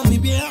hasta con mi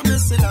vieja me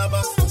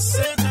celabas.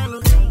 Acéptalo.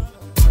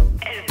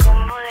 El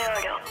combo de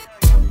oro.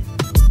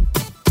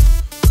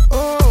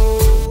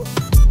 Oh,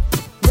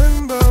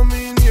 remember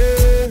me,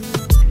 yeah.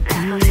 La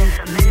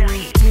asociación de los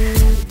hits.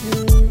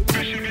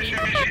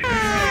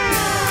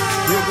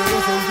 Yo quiero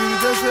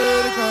sentirte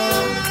cerca,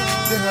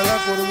 deja la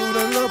cordura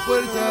en la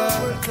puerta.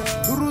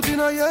 Tu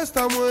rutina ya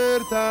está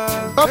muerta.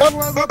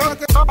 Tengo algo pa'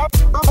 que...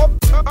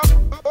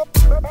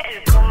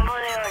 El combo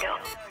de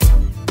oro.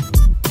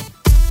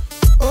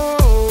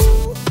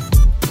 Oh,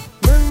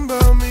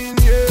 remember me,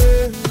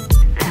 yeah.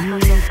 La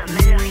asociación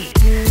de los hits.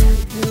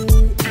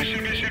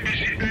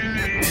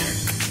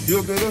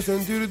 Yo quiero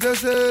sentirte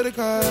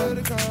cerca,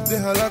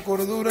 deja la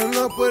cordura en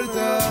la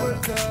puerta.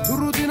 Tu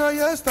rutina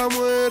ya está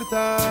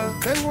muerta.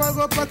 Tengo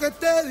algo pa' que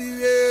te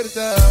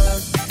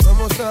diviertas.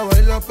 Vamos a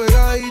bailar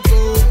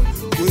pegadito.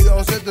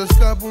 Cuidado, se te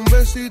escapa un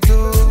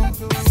besito.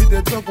 Si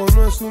te toco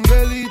no es un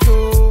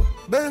delito.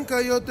 Ven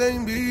que yo te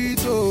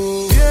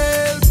invito.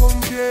 Piel con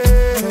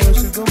piel,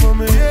 suavecito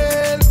mami.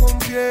 Piel con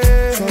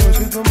piel,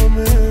 suavecito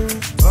mami.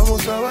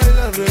 Vamos a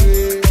bailar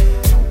reggae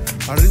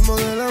al ritmo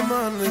del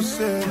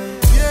amanecer.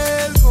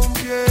 Piel con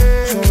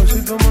piel,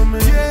 suavecito mami.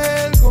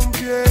 Piel con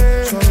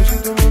piel,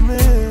 suavecito mami.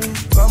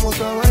 Vamos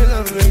a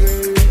bailar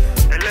reggae.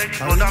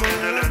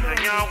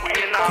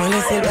 ¿Cuál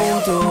es el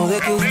punto de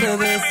que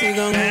ustedes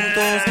sigan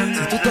juntos? Si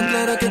tú estás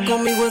clara que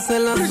conmigo es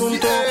el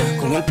asunto.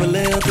 Con él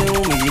pelea, te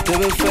humilla y te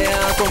ve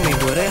fea.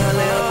 Conmigo eres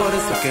jalea, por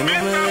eso que no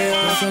me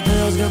veas. No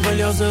chateas que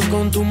peleas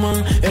con tu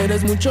man.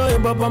 Eres mucho y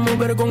pa'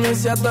 mover con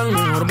ese atán.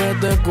 Mejor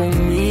vete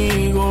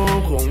conmigo,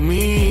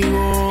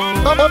 conmigo.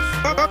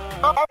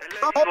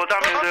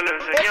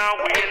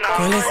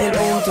 ¿Cuál es el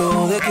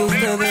punto de que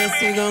ustedes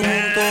sigan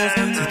juntos?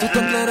 Si tú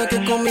estás clara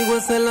que conmigo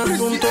es el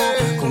asunto.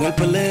 Con él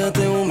pelea,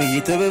 te humilla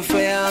y te ve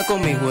fea.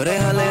 Conmigo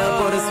eres jalea,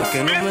 por eso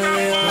que no me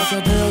veas. No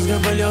chateas que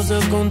peleas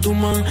con tu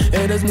man.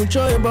 Eres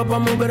mucho y pa'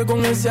 mover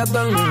con ese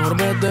atán. Mejor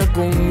vete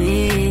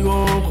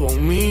conmigo,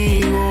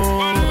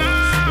 conmigo.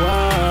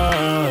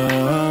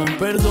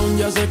 Perdón,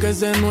 ya sé que es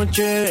de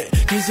noche.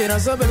 Quisiera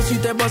saber si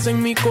te vas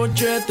en mi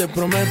coche. Te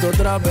prometo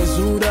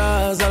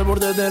travesuras al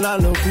borde de la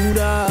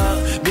locura.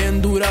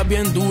 Bien dura,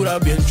 bien dura,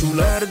 bien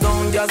chula.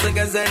 Perdón, ya sé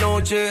que es de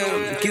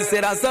noche.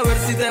 Quisiera saber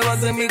si te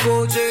vas en mi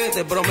coche.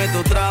 Te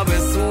prometo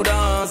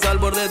travesuras al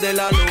borde de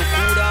la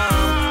locura.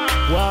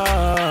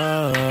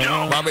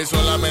 Wow. Mami,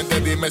 solamente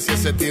dime si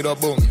ese tiro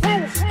boom.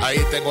 Ahí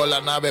tengo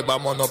la nave,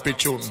 vámonos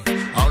pichún.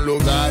 A un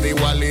lugar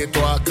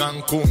igualito a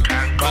Cancún,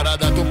 para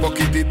darte un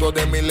poquitito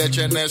de mi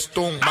leche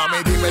Nestum.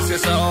 Mami, dime si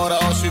es ahora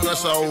o si no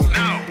es aún,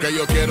 que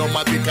yo quiero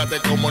maticarte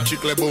como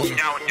chicle boom.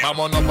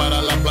 Vámonos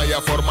para la playa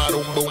a formar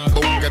un boom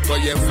boom, que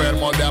estoy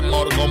enfermo de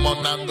amor como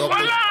Nando.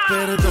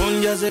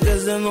 Perdón, ya sé que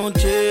es de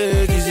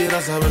noche.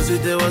 Quisiera saber si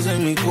te vas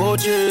en mi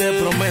coche. Te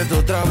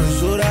prometo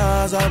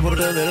travesuras al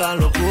borde de la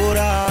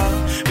locura.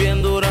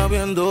 Bien dura,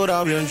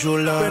 bien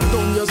chula.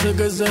 Perdón, ya sé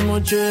que es de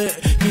noche.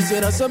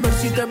 Quisiera saber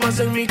si te vas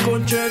en mi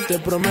coche. Te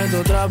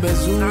prometo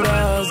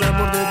travesuras al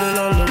borde de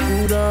la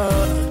locura.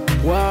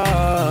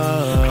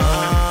 Wow.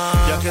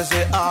 Ya que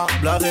se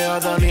habla de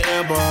Adán y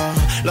Eva,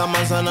 la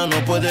manzana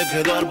no puede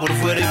quedar por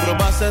fuera y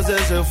probaste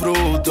ese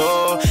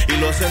fruto. Y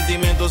los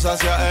sentimientos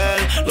hacia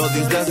él los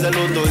diste de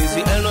luto. Y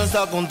si él no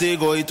está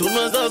contigo y tú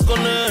no estás con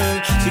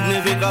él,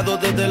 significado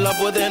desde la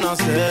pueden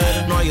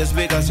hacer. No hay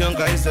explicación,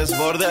 caíste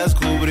por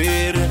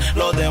descubrir.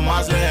 Lo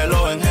demás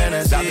léelo en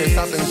Génesis. La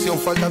desatención,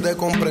 falta de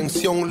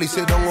comprensión, le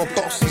hicieron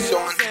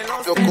oposición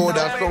al propio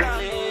corazón.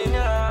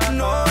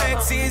 No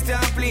existe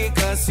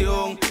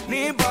aplicación,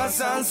 ni pa'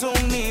 Samsung,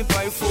 ni pa'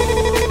 iPhone,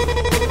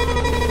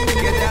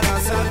 que te haga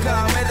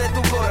sacarme de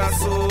tu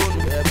corazón.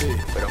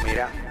 Pero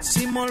mira,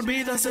 si me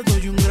olvidas te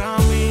doy un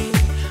Grammy,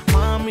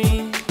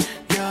 mami,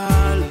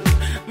 girl.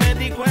 Me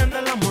di cuenta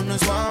el amor no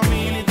es pa'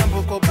 mí, ni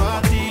tampoco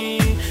pa' ti,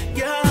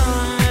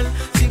 girl.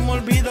 Si me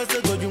olvidas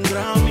te doy un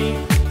Grammy,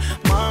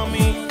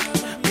 mami,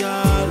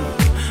 girl.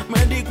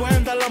 Me di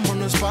cuenta el amor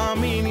no es pa'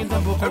 mí, ni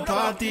tampoco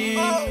pa' ti.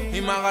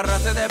 Y me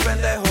agarraste de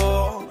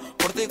pendejo.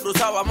 Por ti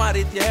cruzaba mar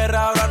y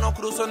tierra, ahora no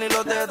cruzo ni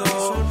los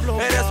dedos.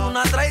 Eres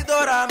una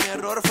traidora, mi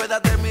error fue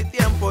darte mi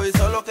tiempo y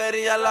solo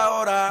quería la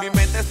hora. Mi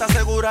mente está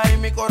segura y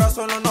mi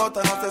corazón lo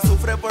nota. No se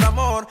sufre por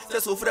amor,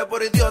 se sufre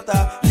por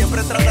idiota.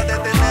 Siempre trata de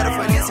tener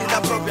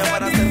felicidad propia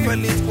para ser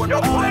feliz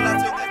cuando tu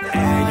relación es de...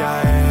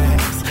 Ella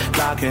es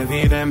la que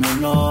vive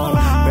menor,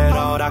 pero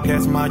ahora que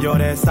es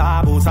mayor es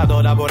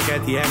abusadora porque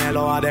tiene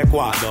lo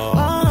adecuado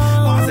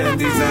para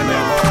sentirse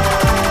mejor.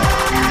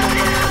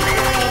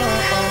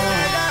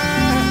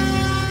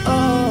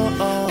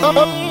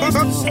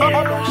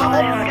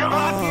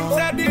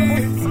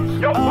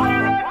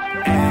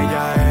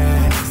 Ella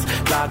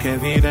es la que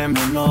vive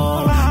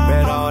menor,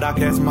 pero ahora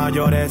que es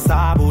mayor es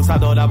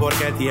abusadora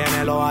porque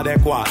tiene lo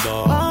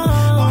adecuado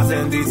para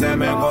sentirse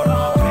mejor.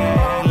 No cree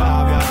en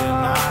la vida de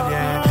nadie,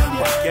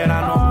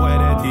 cualquiera no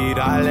puede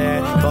tirarle.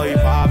 Estoy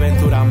pa'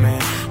 aventurarme,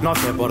 no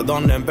sé por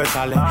dónde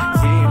empezarle.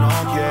 Si no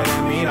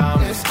quiere,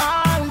 mírame. Es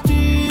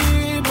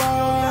altiva,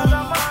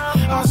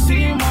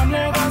 así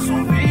maneja su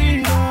vida.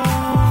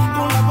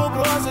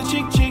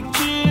 Chick, chick,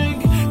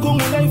 chick, con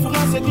el iPhone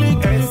hace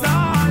click. Es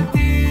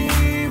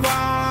altiva,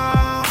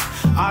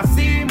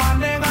 así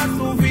maneja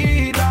su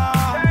vida.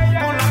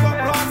 Con la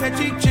GoPro hace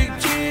chick, chick,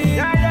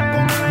 chick,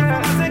 con el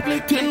iPhone hace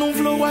click. Tiene un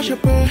flow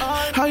HP,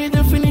 high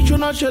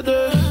definition HD,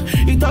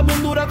 y está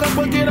bien dura que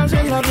cualquiera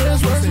se la red.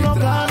 Su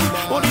eslogan,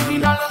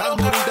 original.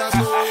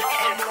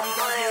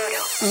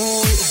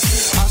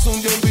 Hace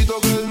un tiempito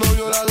que el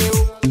novio la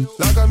dejó,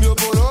 la cambió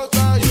por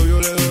otra y yo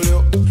le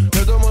dolió.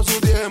 Le tomó su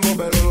tiempo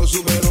pero lo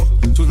superó.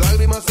 Sus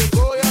lágrimas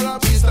secó y a la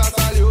pista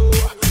salió.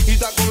 Y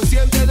está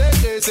consciente de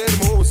que es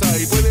hermosa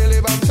y puede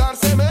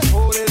levantarse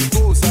mejores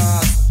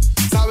cosas.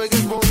 Sabe que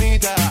es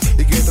bonita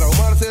y que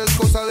traumarse es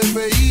cosa de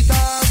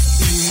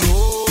feitas. Y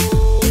no,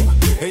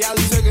 ella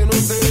dice que no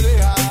se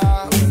deja,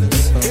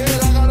 que él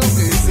haga lo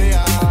que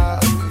sea.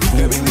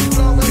 Que vivir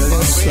no me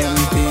pasea.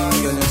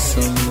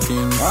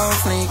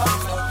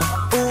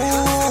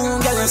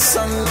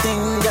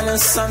 Girl,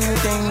 there's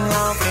something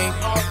of me.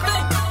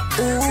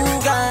 Ooh,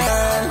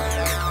 girl,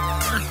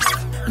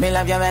 me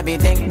love your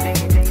everything.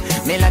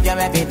 Me love your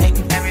everything.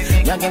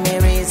 You give me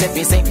reason if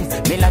you sing.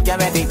 Me love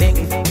your everything.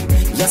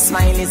 Your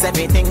smile is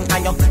everything.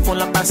 And you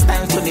full up of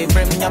style to the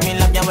brim. You me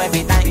love you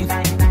every time.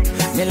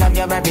 Me love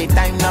you every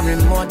time. No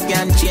remote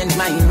can change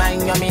my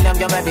mind. You me love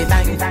you every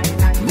time.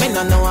 Me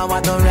no know how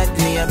to red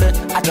label.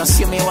 I just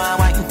see me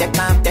want take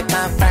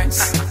off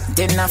first.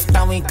 Then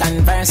after we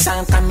converse,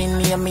 and come in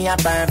near me a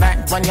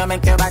pervert. When you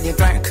make your body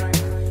twerk,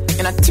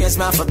 you know tears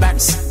me off a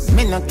burst.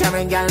 Me no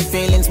carry girl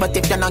feelings, but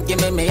if you not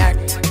give me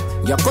heart,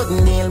 you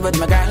couldn't deal with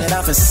my girl. You'd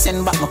have to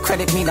send back my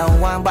credit, me don't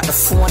want but the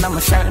phone on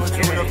my shirt.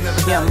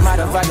 Yeah, I'm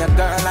mad over your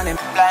girl and I'm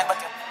blind, but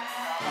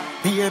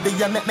baby,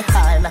 you make me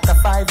high like a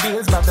 5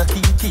 bills bag of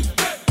Kiki.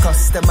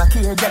 Customer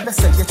care, girl, that's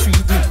how you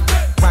treat me.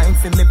 Wine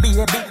for me,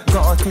 baby,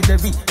 go to the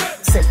beat.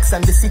 Sex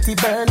and the city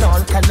burn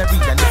all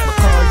calories. And if I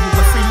call you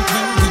a freak,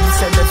 we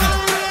celebrate.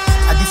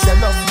 And this your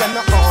love, you're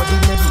not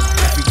ordinary.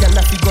 Every girl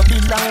I figure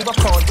belong, go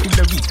call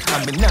Hillary.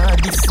 I'm in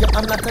this, yeah,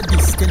 I'm not a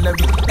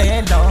distillery.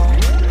 Hello,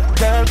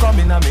 girl, come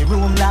in my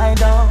room, lie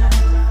down.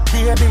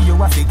 Baby, you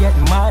have to get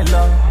my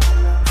love.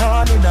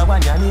 Honey, the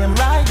one your name,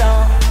 right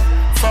down.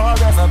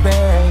 Forever,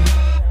 babe.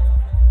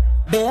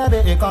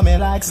 Baby, you coming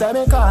like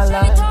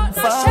semi-color.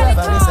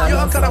 Forever, this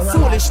you're kind of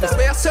foolishness,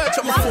 but you search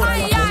on my phone.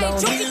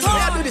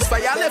 I do this for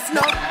you, I left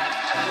now.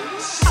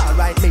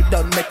 Alright, me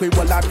done make we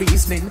all a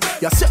reasoning.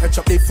 You search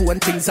up the phone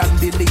things and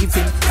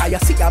believing. I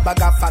see a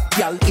bag of fat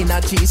gal in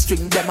a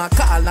G-string. Them a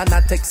call and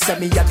a text say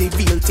me a the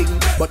real thing.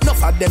 But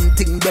enough of them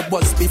thing they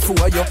was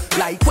before you.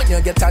 Like when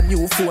you get a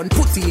new phone,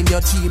 put in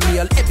your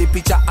Gmail, every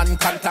picture and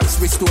contacts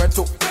restore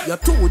to. You're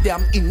too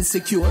damn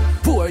insecure,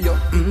 poor you.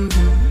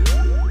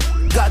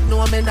 God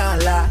know me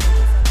not lie.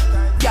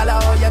 Gal,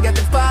 how you get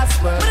the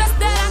password? Shut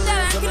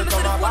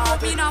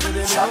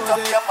up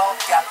your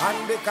mouth, gal.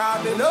 And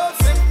because me love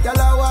sick,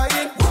 gal a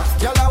wine,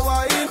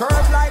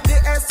 curve like the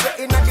S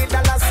in the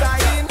dollar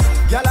sign.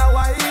 Gal a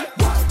wine,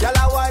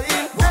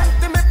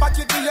 empty me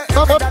pocket to your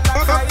every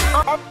dollar sign.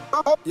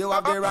 You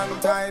have the wrong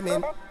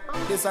timing.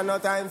 This a no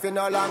time for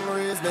no long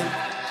reasoning.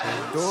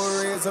 2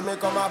 reasons me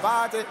come a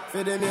party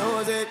for the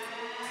music.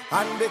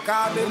 And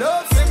because me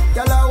love sick,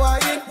 gal a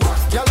wine,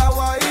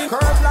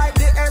 curve like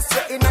the S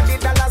in the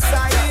dollar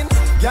sign.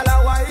 Gal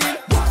a wine,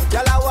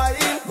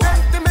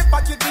 empty me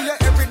pocket to your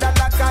every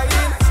dollar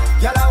kind.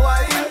 Gal a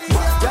wine,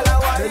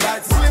 me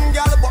like slim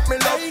gal, but me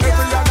love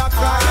every other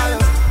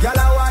kind. Gal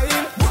a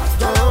wine,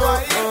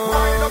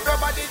 wine up your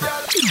body,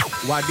 gal.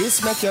 What this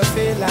make you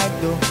feel like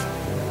though?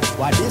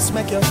 What this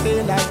make you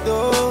feel like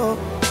though?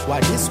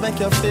 What this make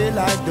you feel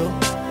like though?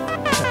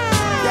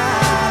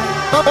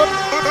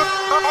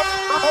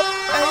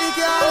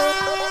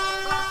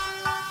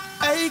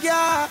 Hey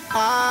girl,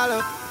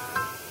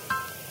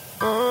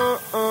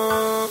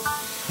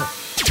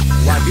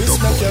 What this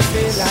make you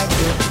feel like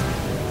though?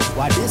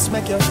 What this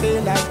make you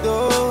feel like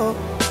though?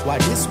 What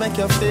this make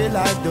you feel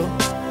like though?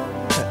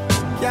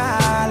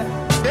 Girl,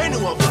 they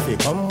know if you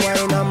come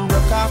wine and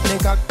broke off me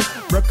cock,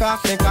 broke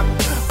off me cock,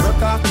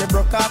 broke off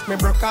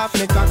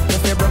me cock.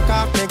 If you broke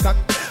off me cock,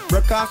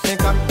 broke off me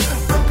cock,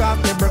 broke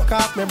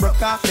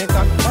off me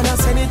cock. Wanna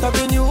send it up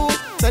in you,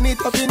 up in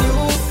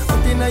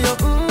your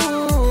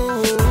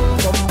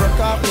come broke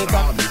off me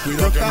cock,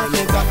 broke off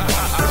me cock,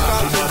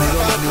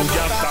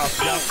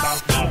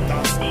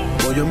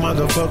 Voy your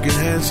motherfucking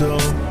hands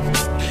up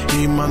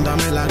y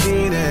mándame la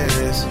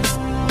Guinness.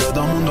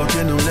 Todo mundo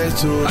tiene un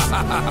lecture.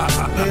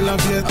 En la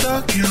fiesta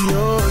aquí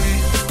hoy,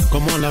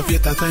 como la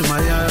fiesta está en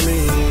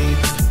Miami,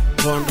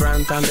 con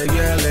rantan de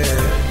Yele.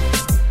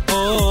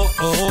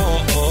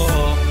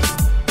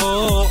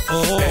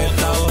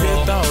 Esta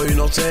fiesta hoy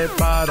no se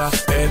para.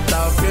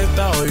 Esta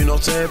fiesta hoy no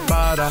se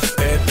para.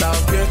 Esta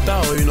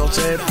fiesta hoy no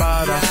se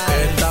para.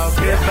 Esta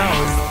fiesta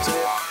hoy no se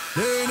para.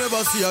 They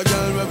never see a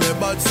girl with a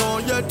bad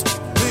song yet.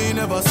 They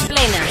never see.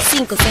 Plena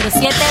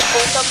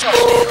 507.com.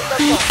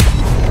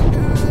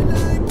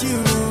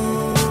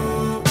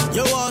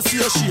 You want to see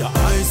a she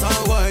ice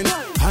and wine,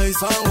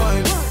 ice and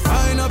wine.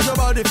 Wine up your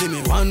body for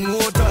me one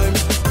more time.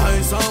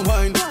 Ice and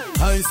wine,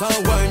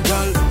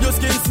 girl. Your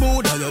skin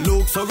smooth and your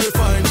look so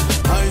refined.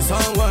 Ice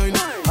and wine,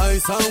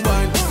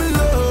 me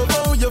love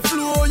how you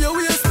flow your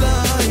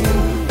waistline.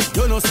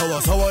 You know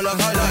sour like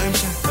a lime.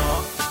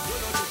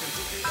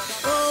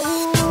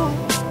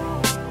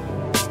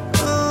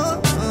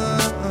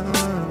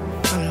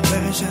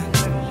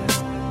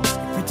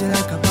 Pretty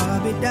like a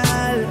Barbie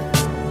doll.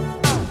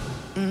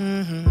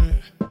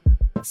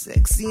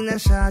 Sexy in a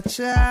short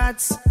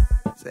shorts,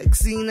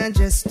 sexy in a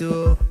dress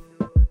too.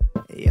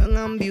 Young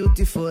and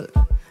beautiful,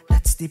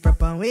 that's the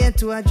proper way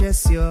to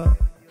address you.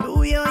 The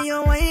way how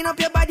you wind up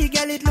your body,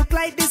 girl, it look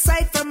like the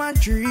sight from a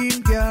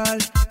dream, girl.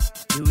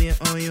 The way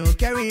how you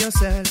carry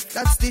yourself,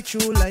 that's the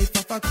true life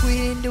of a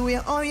queen. The way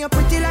how you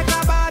pretty like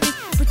a Barbie,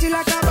 pretty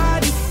like a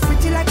Barbie,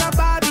 pretty like a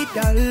Barbie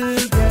doll,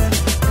 girl.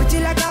 Pretty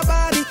like a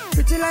Barbie,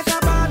 pretty like a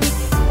Barbie.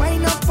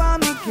 Wind up on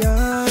me,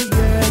 girl,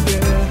 yeah.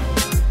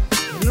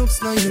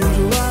 Looks no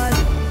usual,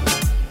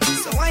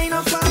 so wind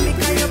up on me,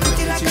 cause you're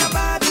pretty like a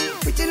Barbie,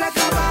 pretty like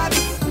a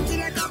Barbie, pretty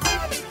like a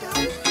Barbie.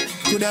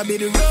 Could I be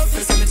the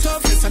roughest and the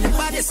toughest and the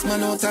baddest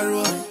man out the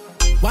road?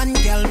 One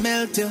girl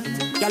melt you,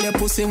 girl your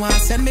pussy want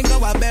send me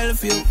go a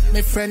Bellevue.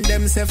 My friend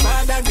them say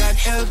Father God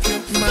help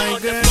you, my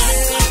girl.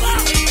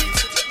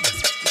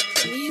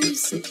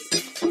 Music.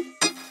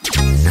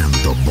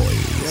 Nando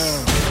Boys. Yeah.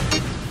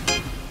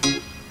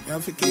 You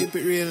have to keep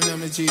it real in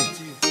my G.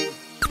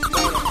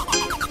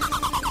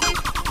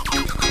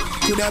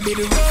 Could I be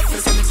the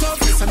roughest and the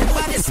toughest and the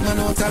baddest man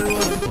out the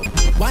road?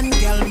 One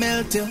girl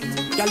melt you,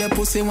 girl your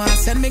pussy want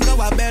send me go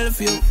a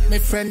Bellevue. My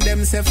friend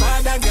them say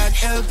Father God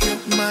help you,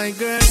 my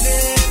girl.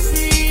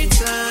 Every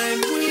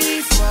time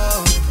we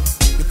fall,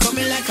 you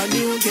coming like a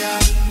new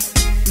girl.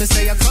 Me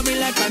say you're coming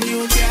like a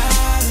new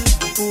girl.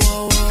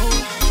 Whoa, whoa.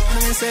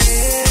 And I say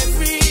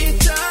every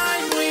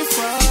time we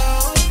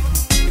fall,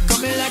 you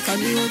coming like a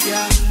new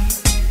girl.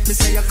 Me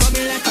say you're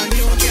coming like a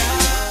new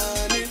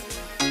girl.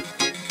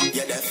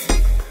 Yeah, that's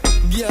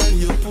girl,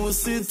 you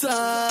pussy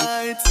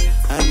tight,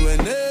 and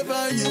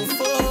whenever you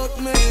fuck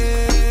me,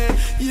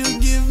 you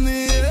give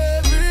me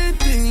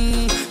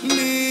everything.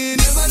 Me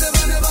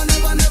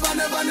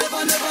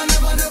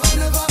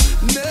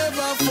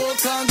never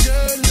fuck a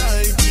girl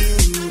like you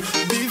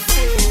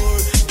before.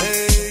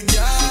 Hey,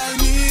 girl,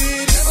 me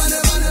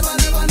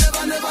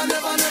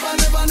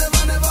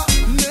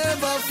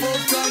never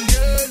fuck a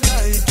girl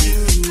like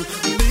you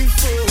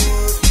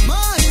before.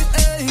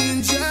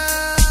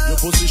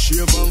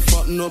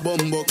 no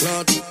bumbo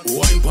clot.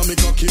 Wine pa me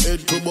cocky head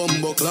to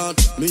bumbo clot.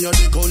 Me a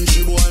the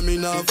country boy, me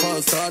not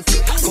fast start.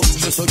 Come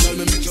just so girl,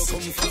 me make you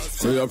come fast.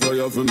 Say a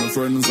prayer for my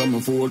friends and my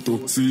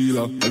photo.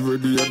 Seal every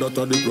day that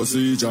a the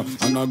procedure.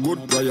 And a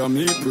good prayer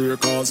me pray,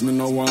 cause me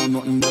no want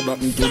nothing but that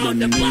to them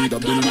need a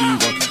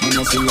believer. And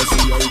I feel I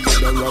get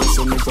the right,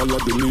 so me follow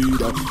the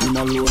leader. Him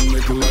alone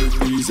make life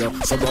easier.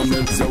 So the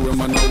meds ya we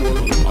man a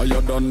work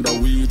higher than the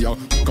weed ya.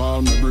 Call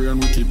me brain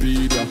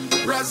Wikipedia.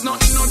 Rise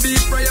nothing no deep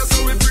prayer,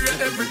 so we pray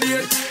every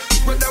day.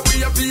 Whether we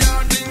have the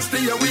hard things,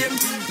 stay away.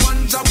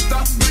 One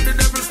chapter, make the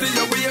devil stay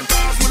away.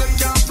 Cause we them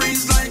can't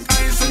freeze like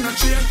ice in a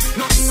chain.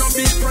 Nothing no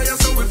deep prayer,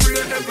 so we pray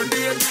every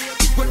day.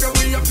 Whether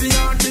we have the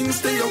hard things,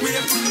 stay away.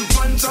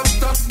 One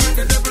chapter, make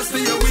the devil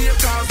stay away.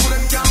 Cause we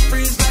them can't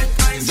freeze like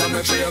ice in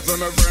a chain. For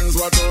my friends,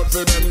 watch out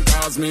for them,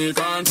 cause me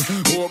can't.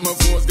 Hope my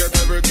foes get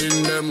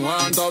everything them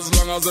want. As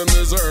long as them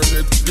deserve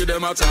it, give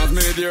them a chance.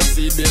 May their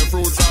seed bear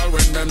fruits all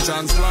when them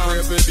chance plant.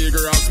 Pray for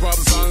bigger as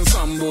pops and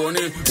some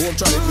bony. Hope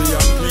try to be a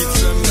beats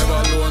them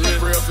never lonely.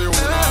 Pray for you,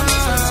 no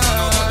sense,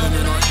 nobody me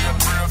no hear.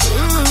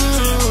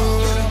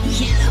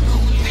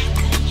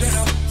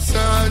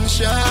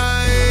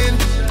 Sunshine.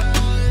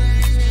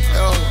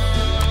 Yo,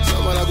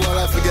 someone go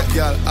and forget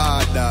y'all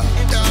harder.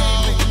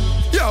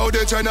 Yo,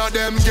 the ten of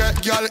them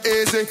get y'all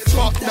easy.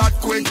 Fuck that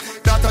quick,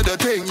 that are the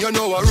thing. You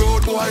know a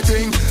road boy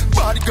thing.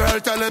 Bad girl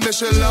telling me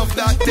she love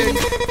that thing.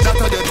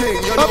 That are the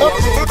thing. You know a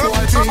road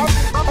boy thing.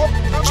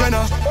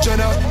 Jenna,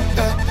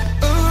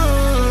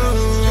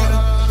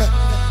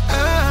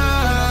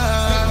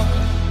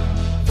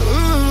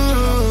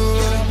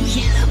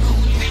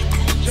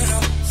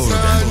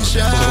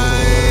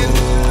 sunshine.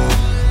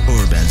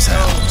 Urban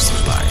Sounds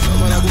by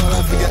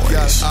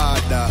Boys.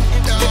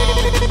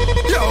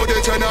 Yo,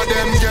 the ten of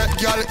them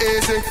get y'all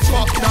easy.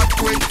 Fuck that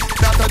quick,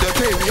 that are the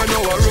thing. You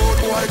know a road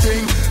boy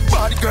thing.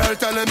 Bad girl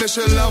telling me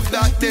she love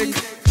that thing.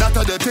 That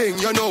are the thing,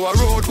 you know a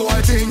road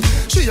boy thing.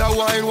 She a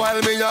wine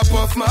while me a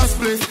puff my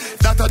split.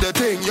 That are the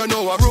thing, you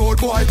know a road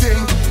boy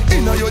thing.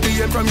 Inna your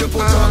DM from you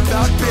put up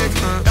that pic.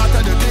 That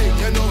are the thing,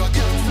 you know a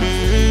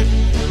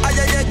I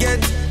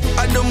get,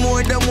 and the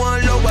more them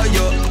want lower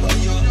you.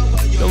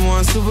 Them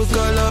want super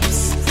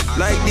colors,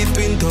 like the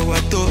Pinto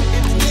Wato.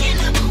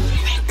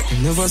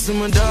 Never see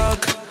me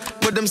dark,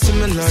 but them see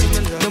me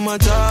light. Them a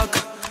talk,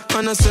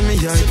 and I see me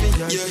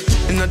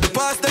hype. In the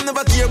past, them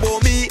never care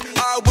about me.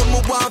 I would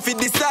move on for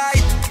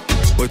decide.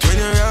 But when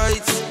you're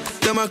right,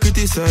 them a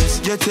criticize.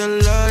 You tell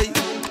lie,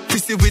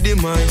 fisty with the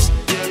mice.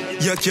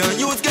 You can't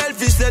use girl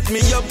to set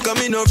me up,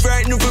 coming up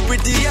frightened for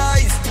pretty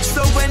eyes.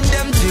 So when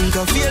them think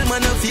I feel,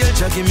 man, I feel.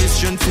 Jackie me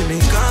strength for me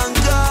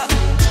conquer.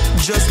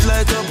 Just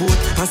like a boat,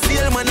 I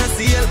sail, man, I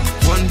sail.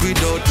 One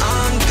without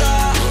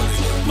anchor.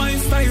 My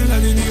style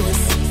of the news,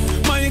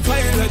 my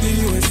style of the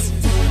news.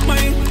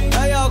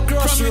 I'll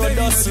crush you,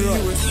 dust you.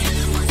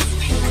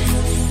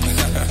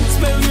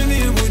 Spell me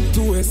name with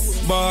 2S.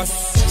 Boss,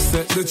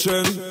 set the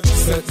trend,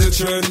 set the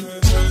trend.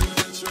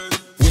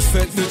 We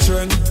set the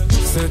trend,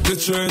 set the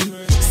trend,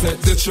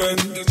 set the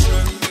trend.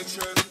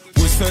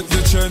 We set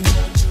the trend.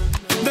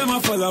 Them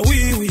a follow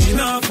we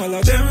not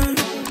follow them.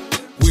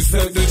 We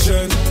set the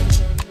trend.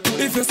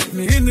 If you see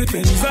me in the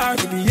Benz or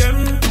the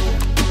BM,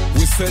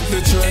 we set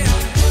the trend.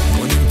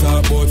 When you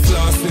talk about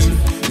flossing,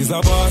 it's a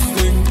boss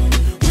thing.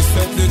 We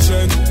set the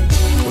trend.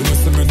 When you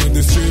see me in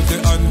the street, the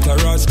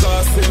entourage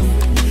casting.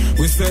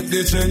 We set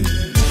the trend.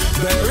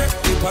 Direct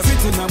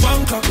deposit in a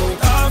bank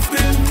account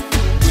often.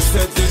 We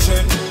set the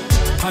trend.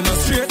 And a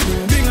straight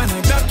thing and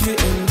a that we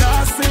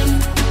endorsing.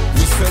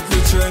 We set the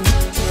trend.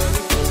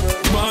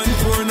 Man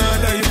poor, not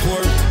die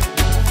poor.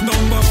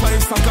 Number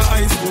 5 soccer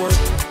ice board.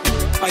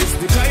 Ice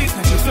the kite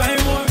and the fly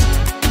more.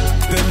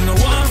 Them no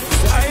want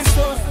to ice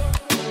up.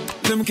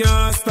 Them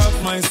can't stop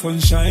my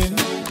sunshine.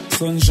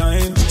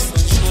 Sunshine.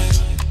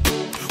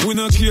 We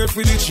not care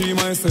for the 3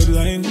 miles said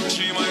line.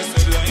 3 miles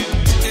said line.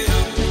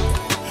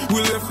 Yeah.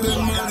 We left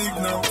them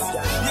malignant.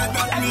 Yeah,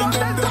 that mean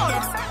them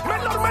dead.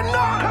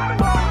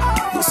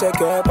 Dice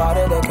que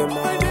pare de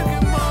quemar,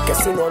 que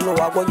si no lo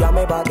hago ya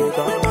me va a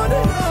dejar.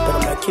 Pero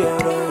me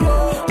quiere,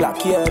 la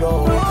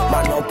quiero,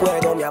 mas no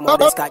puedo, mi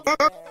amor, es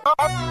callar.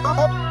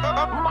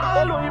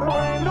 Malo y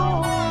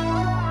bueno,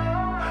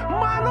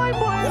 malo y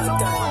bueno.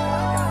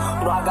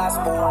 No hagas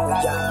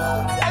bulla.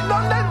 ¿En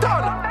dónde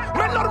están?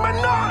 Menor.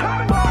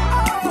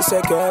 Dice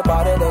que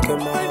pare de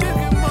quemar,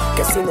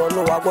 que si no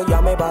lo hago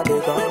ya me va a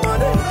dejar.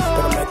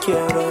 Pero me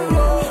quiere,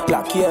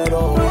 la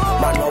quiero,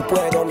 mas no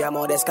puedo, mi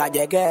amor, es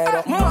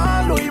calleguero.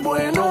 Malo y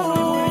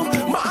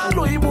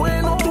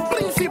bueno, tu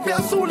príncipe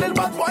azul, el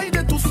bad boy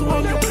de tu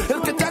sueño,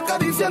 el que te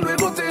acaricia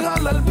luego te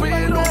jala el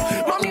pelo.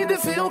 Mami,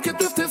 deseo que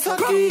tú estés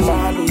aquí.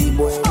 Malo y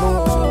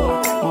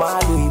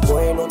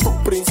bueno,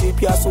 tu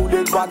príncipe azul,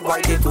 el bad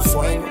boy de tu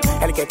sueño,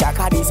 el que te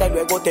acaricia y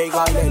luego te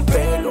jala el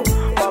pelo.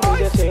 Mami,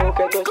 deseo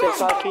que tú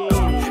estés aquí.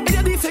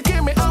 Ella dice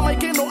que me ama y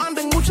que no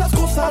anda en muchas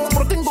cosas,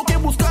 pero tengo que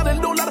buscar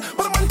el dólar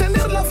para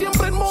mantenerla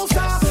siempre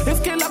hermosa. Es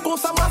que la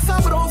cosa más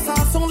sabrosa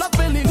son las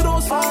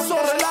peligrosas. So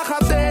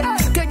relájate,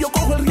 que yo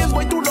cojo el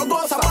riesgo y tú lo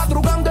gozas.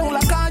 Madrugando en la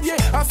calle,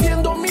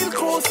 haciendo 1000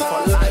 cosas.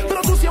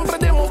 Pero tú siempre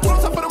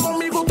demostras, pero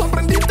conmigo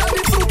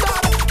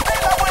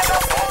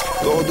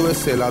todo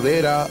es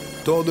heladera,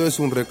 todo es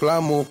un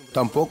reclamo.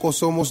 Tampoco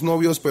somos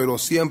novios, pero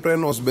siempre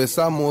nos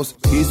besamos.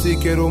 Y si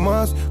quiero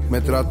más,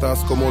 me tratas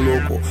como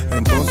loco.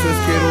 Entonces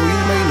quiero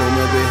irme y no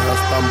me dejas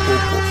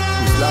tampoco.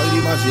 Mis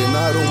lágrimas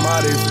llenaron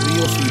mares,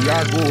 ríos y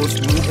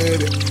lagos.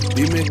 Mujer,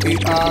 dime qué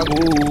hago.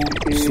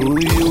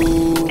 Soy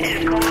yo,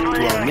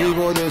 tu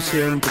amigo de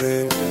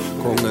siempre,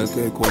 con el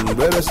que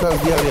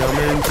conversas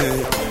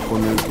diariamente,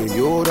 con el que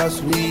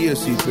lloras,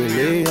 ríes y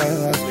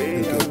peleas,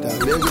 el que te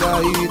alegra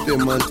y te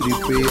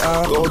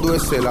maltripea. Todo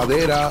es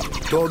heladera,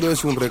 todo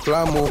es un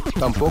reclamo.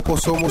 Tampoco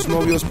somos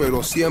novios,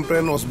 pero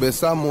siempre nos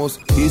besamos.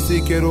 Y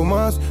si quiero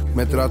más,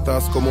 me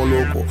tratas como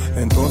loco.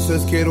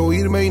 Entonces quiero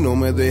irme y no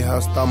me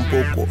dejas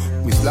tampoco.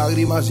 Mis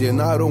lágrimas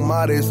llenaron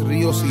mares,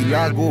 ríos y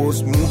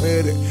lagos.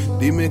 Mujer,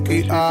 dime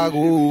qué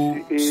hago.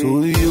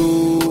 Soy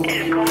yo,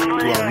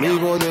 tu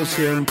amigo de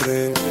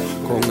siempre,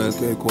 con el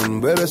que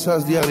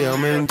conversas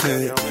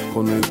diariamente,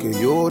 con el que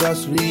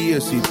lloras,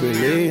 ríes y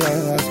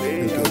peleas,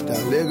 el que te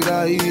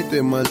alegra y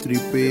te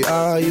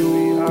maltripea.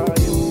 Yo,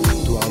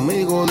 tu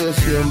amigo de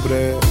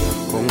siempre,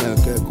 con el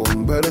que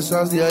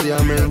conversas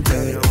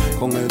diariamente,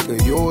 con el que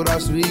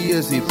lloras,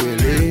 ríes y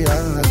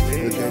peleas,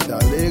 el que te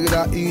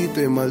alegra y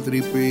te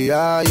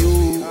maltripea. Yo,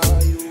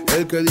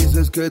 el que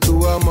dices que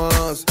tú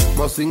amas,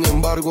 mas sin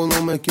embargo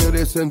no me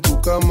quieres en tu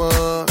cama.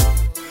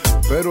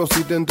 Pero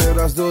si te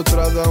enteras de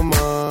otra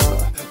dama,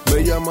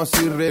 me llamas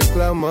y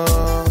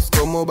reclamas.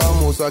 ¿Cómo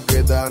vamos a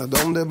quedar?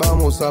 ¿Dónde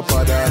vamos a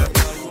parar?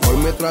 Hoy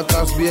me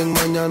tratas bien,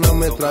 mañana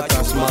me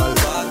tratas mal.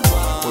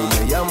 Hoy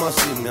me llamas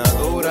y me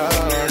adoras,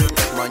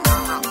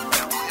 mañana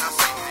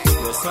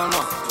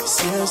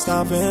si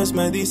esta vez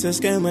me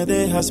dices que me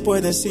dejas,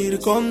 puedes ir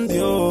con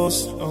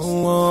Dios.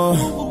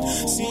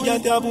 Si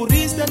ya te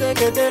aburriste de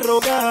que te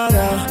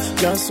rogara,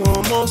 ya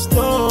somos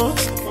dos.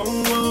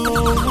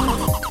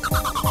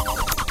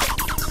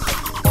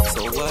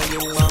 So what you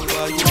want,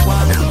 what you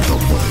want,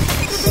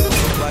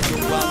 what you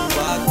want,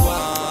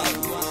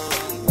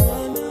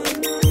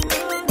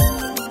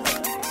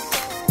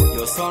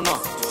 Yo sono.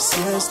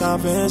 Si esta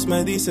vez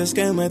me dices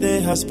que me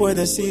dejas,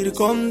 puedes ir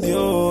con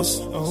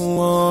Dios.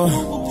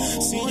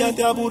 Si ya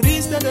te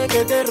aburriste de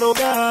que te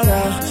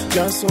rogara,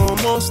 ya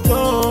somos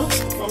dos.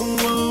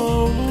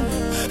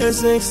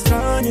 Es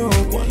extraño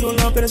cuando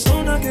la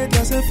persona que te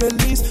hace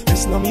feliz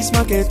es la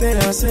misma que te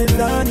hace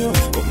daño.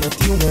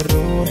 Cometí un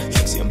error,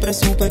 siempre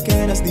supe que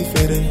eras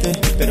diferente,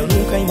 pero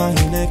nunca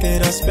imaginé que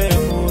eras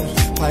peor.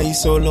 Ahí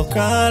solo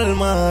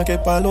calma, que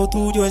pa' lo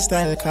tuyo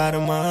está el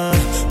karma.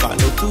 Pa'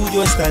 lo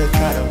tuyo está el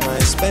karma,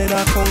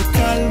 espera con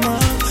calma,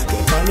 que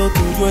pa' lo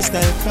tuyo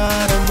está el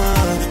karma.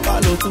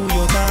 Pa' lo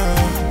tuyo está,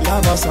 la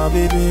vas a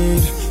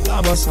vivir,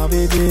 la vas a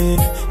vivir.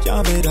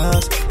 Ya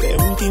verás, de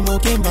último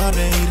quién va a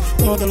reír,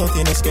 todo lo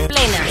tienes que...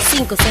 Plena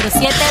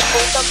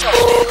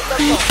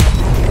 507.com.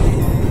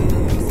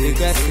 Sí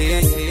que sí,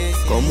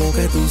 como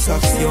que tus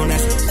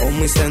acciones con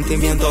mis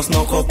sentimientos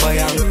no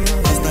copian.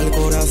 Hasta el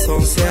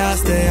corazón se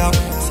hastea.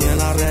 Si en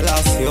la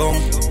relación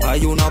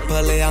hay una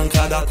pelea en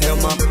cada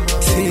tema,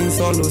 sin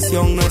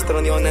solución nuestra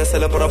unión es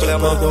el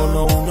problema.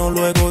 Todo uno,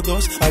 luego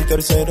dos, al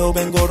tercero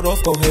vengo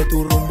rough. Coge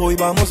tu rumbo y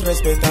vamos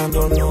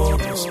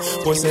respetándonos,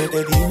 pues se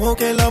te dijo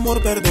que el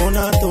amor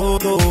perdona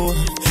todo.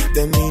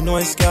 De mí no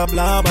es que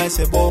hablaba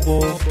ese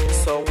bobo.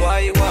 So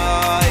why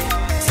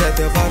se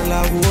te va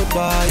la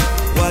goodbye.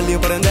 Wally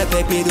prende,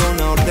 te pido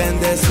una orden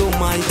de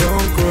suma y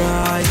don't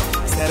cry.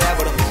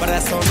 Cerebro, para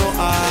eso no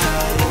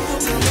hay.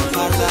 Se te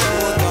va la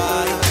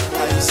goodbye.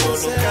 Hay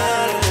solo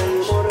calma.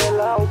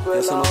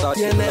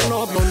 Tienes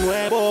novio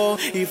nuevo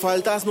y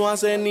faltas no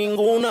hace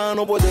ninguna.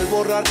 No puedes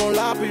borrar con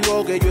lápiz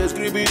lo que yo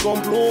escribí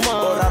con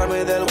pluma.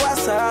 Borrarme del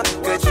WhatsApp,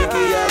 que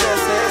chiquilla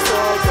es eso,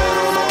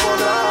 pero no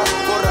podrás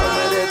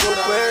borrarme de tu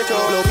pecho.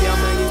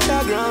 Bloqueame en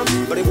Instagram,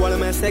 pero igual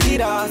me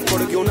seguirás,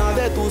 porque una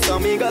de tus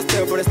amigas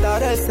te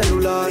prestará el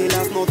celular. Y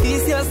las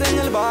noticias en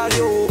el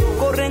barrio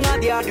corren a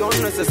diario.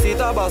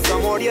 Necesitabas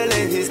amor y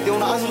elegiste un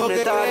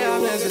monetario.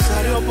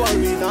 Necesario para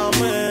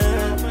olvidarme,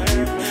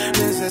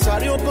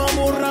 necesario para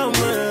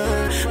borrarme.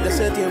 De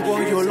ese tiempo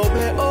yo lo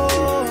veo,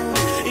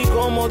 y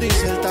como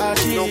dice el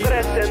taxi, no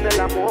crees en el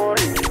amor,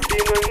 sino en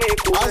mi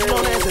cuerpo. Haz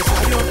lo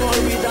necesario para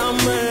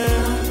olvidarme,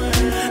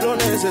 lo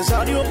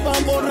necesario para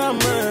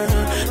borrarme.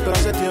 Pero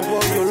hace tiempo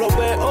yo lo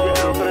veo, y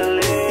como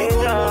dice el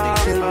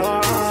taxi.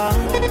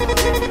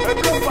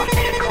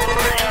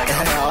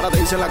 Ahora te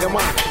dicen la que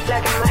más.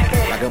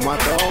 La que más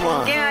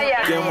toma.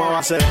 ¿Quién más va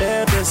a ser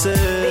ETC?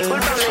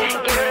 Discúlpame,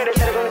 quiero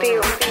regresar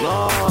contigo.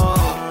 No,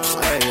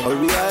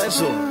 olvida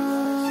eso.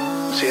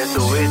 Si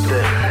estuviste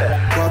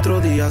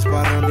 4 días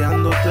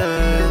parrandeándote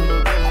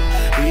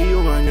y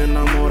un año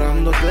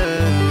enamorándote.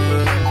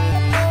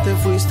 Te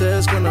fuiste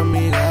con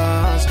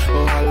amigas,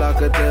 ojalá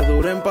que te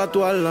duren pa'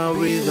 toda la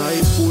vida.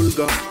 Y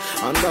pulga,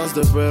 andas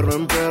de perro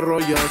en perro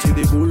ya si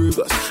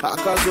divulgas.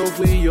 ¿Acaso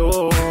fui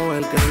yo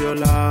el que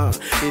viola?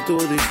 Y tu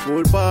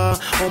disculpa,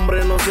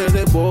 hombre, no sé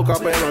de boca,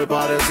 pero al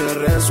parecer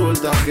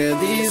resulta que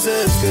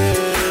dices que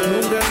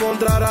nunca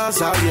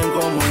encontrarás a alguien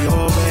como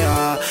yo,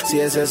 vea. Si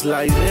esa es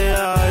la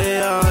idea,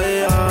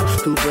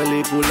 tu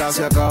película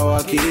se acaba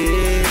aquí,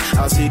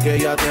 así que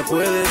ya te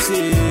puedes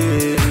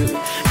ir.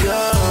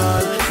 Ya,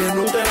 que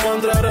nunca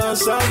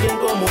encontrarás a alguien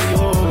como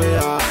yo,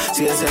 vea.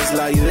 Si esa es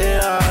la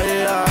idea,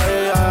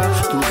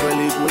 tu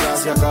película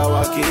se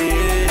acaba aquí,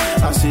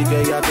 así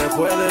que ya te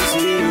puedes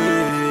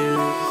ir.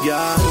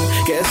 Ya,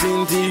 que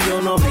sin ti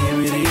yo no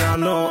viviría,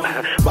 no.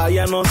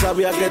 Vaya, no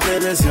sabía que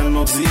te decían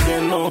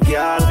oxígeno,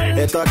 guiar.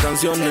 Esta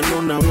canción en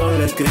un avión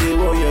la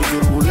escribo y hay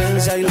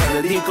turbulencia y la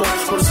dedico.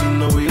 Por si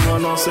no vino,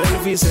 no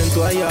selfies en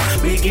toalla,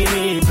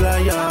 bikini y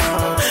playa.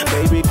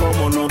 Baby,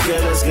 como no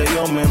quieres que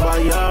yo me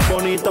vaya,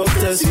 bonito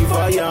usted si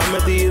falla,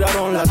 me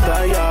tiraron la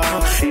talla.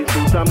 Y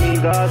tus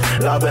amigas,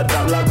 la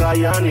verdad la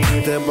callan y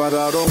te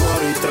pagaron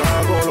por el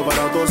trago. Lo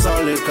barato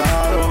sale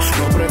caro,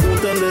 no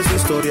pregunten de su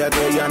historia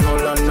que ya no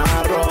la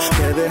narro.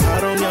 Te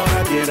dejaron y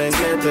ahora quieren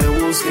que te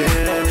busque.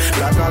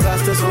 La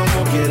cagaste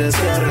como quieres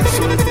que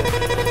resulte.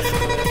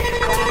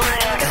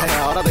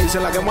 Ahora te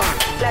dicen la que más.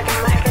 ¿La que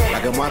más qué?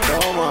 La que más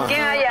toma.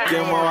 ¿Quién allá?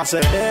 ¿Quién más va a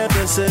ser?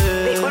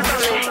 Discúlpame,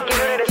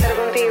 quiero regresar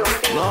contigo.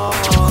 No,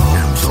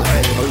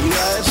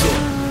 olvida eso.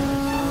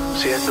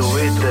 Si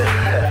estuviste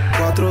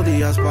 4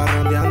 días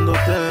parrandeándote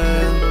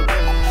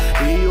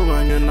y un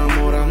año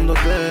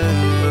enamorándote.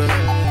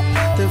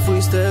 Te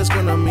fuiste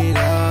con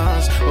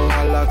amigas,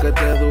 ojalá que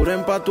te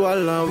duren pa' toda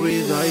la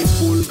vida. Y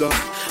pulga,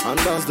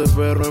 andas de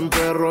perro en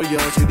perro ya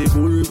si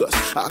divulgas.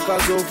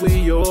 ¿Acaso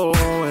fui yo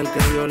el que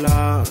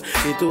viola?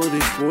 Y tu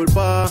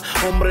disculpa,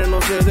 hombre, no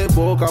sé de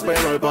boca,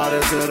 pero al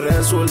parecer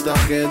resulta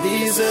que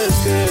dices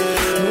que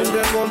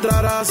nunca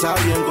encontrarás a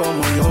alguien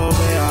como yo,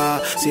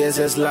 vea. Si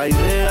esa es la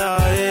idea,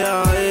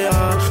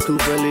 tu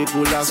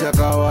película se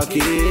acaba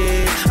aquí,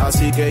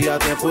 así que ya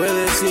te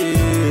puedes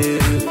ir.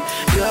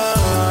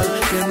 Ya,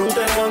 que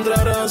nunca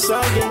encontrarás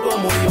a alguien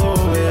como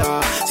yo,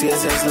 vea. Si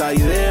esa es la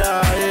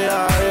idea,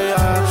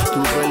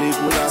 tu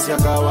película se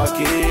acaba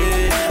aquí,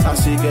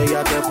 así que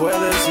ya te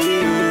puedes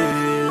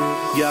ir.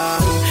 Ya,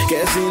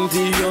 que sin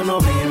ti yo no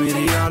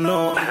viviría,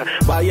 no.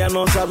 Vaya,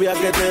 no sabía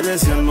que te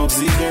decían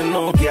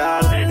oxígeno,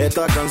 guiar.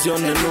 Esta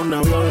canción en un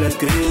avión la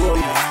escribo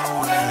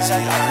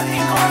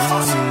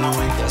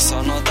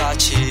Eso no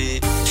tachi,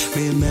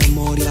 mi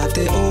memoria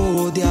te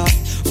odia.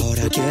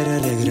 Ahora quiere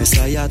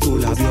regresar y a tu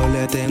labio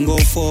le tengo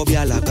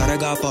fobia. La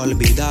carga pa'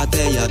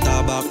 olvidarte ya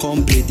estaba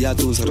complete. Ya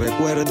tus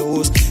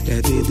recuerdos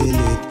le di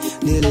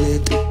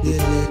delete.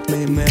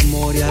 Mi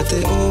memoria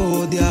te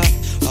odia.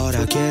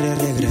 Ahora quiere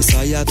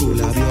regresar y a tu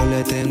labio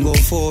le tengo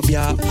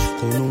fobia.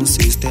 Con un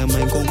sistema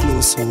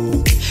inconcluso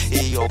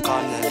y yo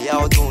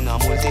caneleado de una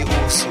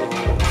multiuso.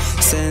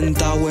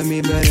 Sentado en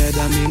mi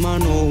vereda, en mi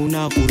mano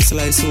una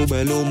pulsla y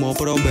sube el humo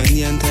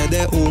proveniente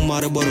de un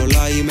árbol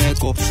y me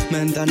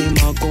comenta ni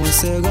me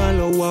aconsejan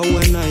lo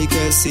buena y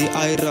que si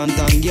hay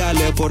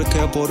rantanguiales porque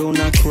por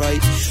una cry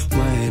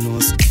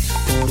menos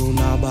por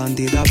una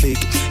bandida big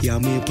y a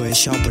mi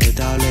pecho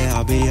apretado le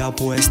había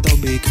puesto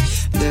big.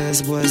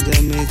 Después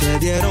de mí te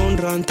dieron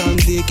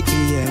rantandic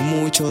y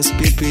en muchos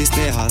pipis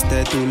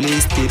dejaste tu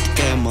listit.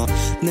 Qué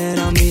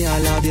manera mía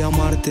la de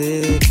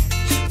amarte,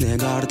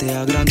 negarte,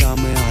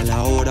 agrandarme a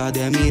la hora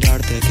de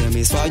mirarte. Que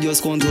mis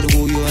fallos con tu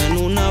orgullo en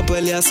una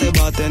pelea se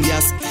baten.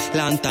 Días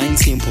Lantine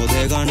sin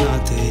poder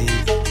ganarte.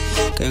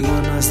 Qué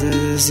ganas de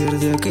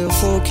decirte que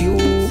fuck you,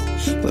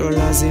 pero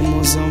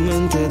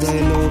lastimosamente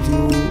I love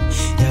you.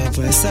 Y a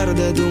pesar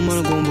de tu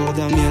mal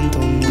comportamiento,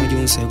 no hay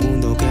un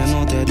segundo que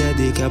no te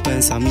dedique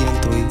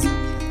pensamiento.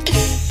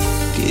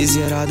 Y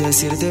quisiera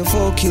decirte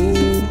fuck you,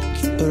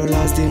 pero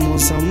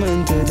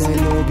lastimosamente I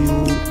love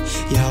you.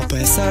 Y a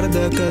pesar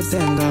de que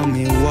tenga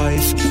mi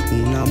wife,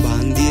 una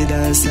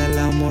bandida es el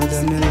amor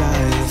de mi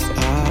life.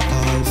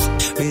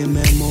 Mi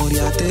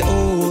memoria te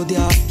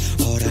odia.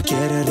 Ahora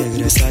quiere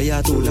regresar y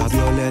a tu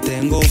labio le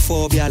tengo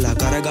fobia. La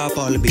carga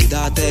pa'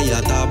 olvidarte ya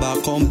estaba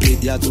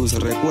complete. Ya tus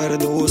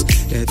recuerdos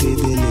le di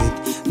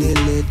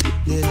delete.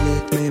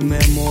 Mi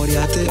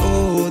memoria te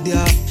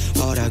odia.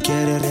 Ahora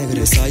quiere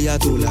regresar y a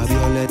tu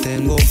labio le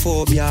tengo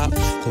fobia.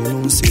 Con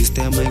un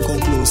sistema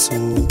inconcluso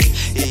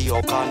y yo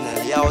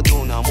caneleado de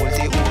una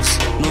multiuso.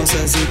 No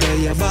sé si te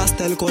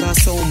llevaste el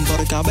corazón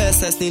porque a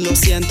veces ni lo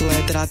siento.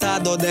 He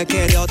tratado de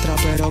querer otra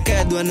pero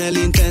quedo en el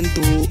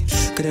intento.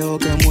 Creo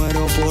que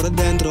muero por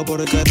dentro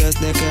porque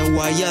desde que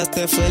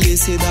guayaste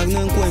felicidad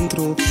no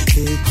encuentro.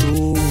 Y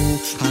tú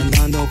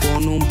andando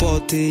con un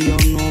poti, yo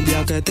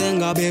novia que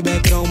tenga bebé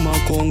trauma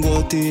con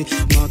goti.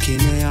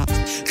 Maquinea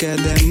que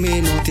de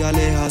mí no te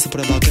alejas,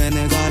 prueba que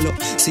negarlo.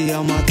 Si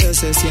amate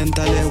se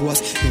sienta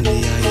leguas y un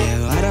día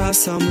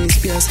llegarás a mis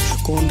pies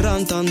con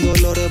rantan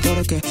dolores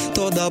porque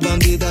toda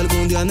bandida vida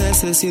algún día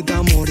necesita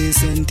amor y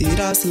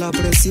sentirás la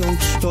presión.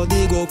 Lo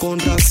digo con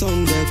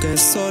razón de que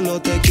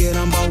solo te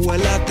quieran bajo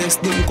el látex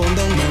de un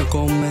condón. Me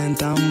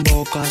comentan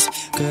bocas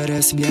que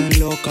eres bien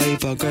loca y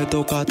pa' que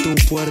toca tu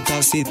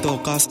puerta si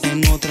tocas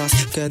en otras.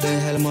 Que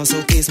deje el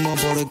masoquismo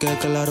porque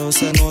claro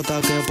se nota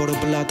que por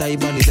plata y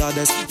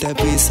vanidades te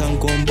pisan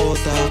con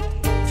bota.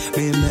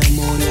 Mi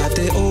memoria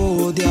te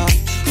odia,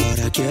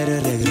 ahora quiere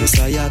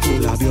regresar y a tu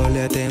labio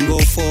le tengo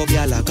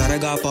fobia. La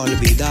carga pa'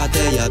 olvidarte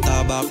ya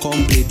estaba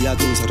complete, ya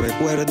tus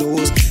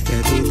recuerdos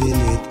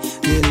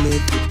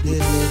delete.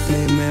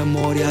 Mi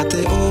memoria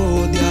te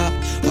odia,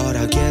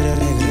 ahora quiere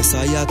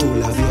regresar y a tu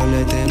labio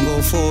le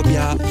tengo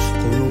fobia.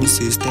 Con un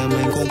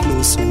sistema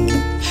inconcluso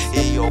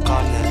y yo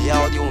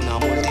carneleado de una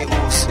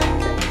multiuso.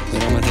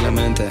 Mira, metí la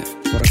mente,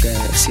 porque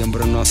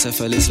siempre no hace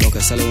feliz lo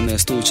que sale de un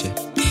estuche.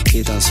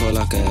 Y tan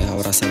sola que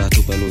abrazarás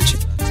tu peluche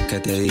que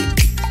te di.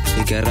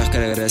 Y querrás que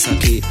regrese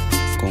aquí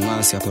con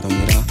ansia, pero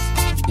mira,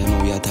 ya no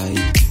voy a estar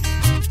ahí.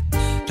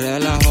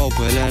 Relajó,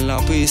 pelea en la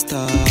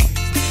pista,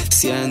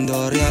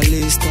 siendo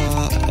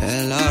realista,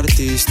 el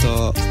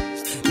artista.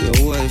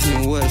 New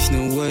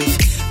wave,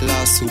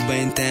 la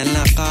sub-20 en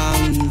la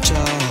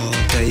cancha.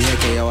 Te dije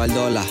que lleva el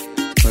dólar,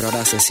 pero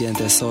ahora se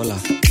siente sola.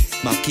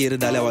 Makir,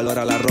 dale valor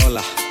a la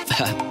rola.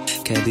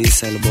 ¿Qué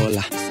dice el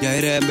bola? Y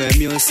aire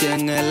Music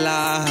en el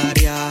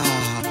área,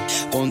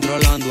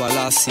 controlando a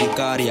la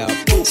sicaria.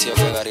 Sí, o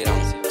que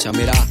garirán.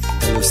 Chamira,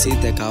 te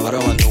luciste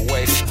cabrón.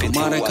 La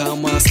marca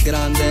más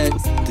grande,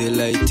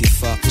 Delay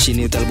Tifa.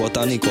 Chinita el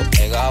botánico.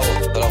 Gabo,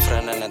 de los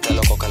frenes este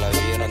loco que la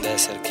vivieron de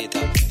cerquita.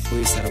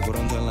 Fuiste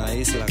pronto en la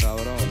isla,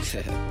 cabrón.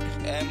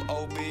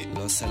 M.O.B.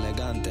 Los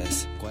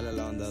elegantes. ¿Cuál es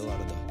la onda,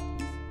 Eduardo?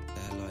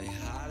 Eloy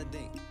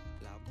Harding,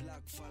 la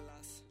Black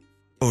Falas.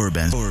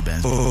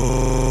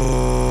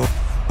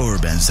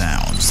 Urban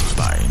Sounds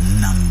by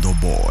Nando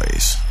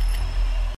Boys.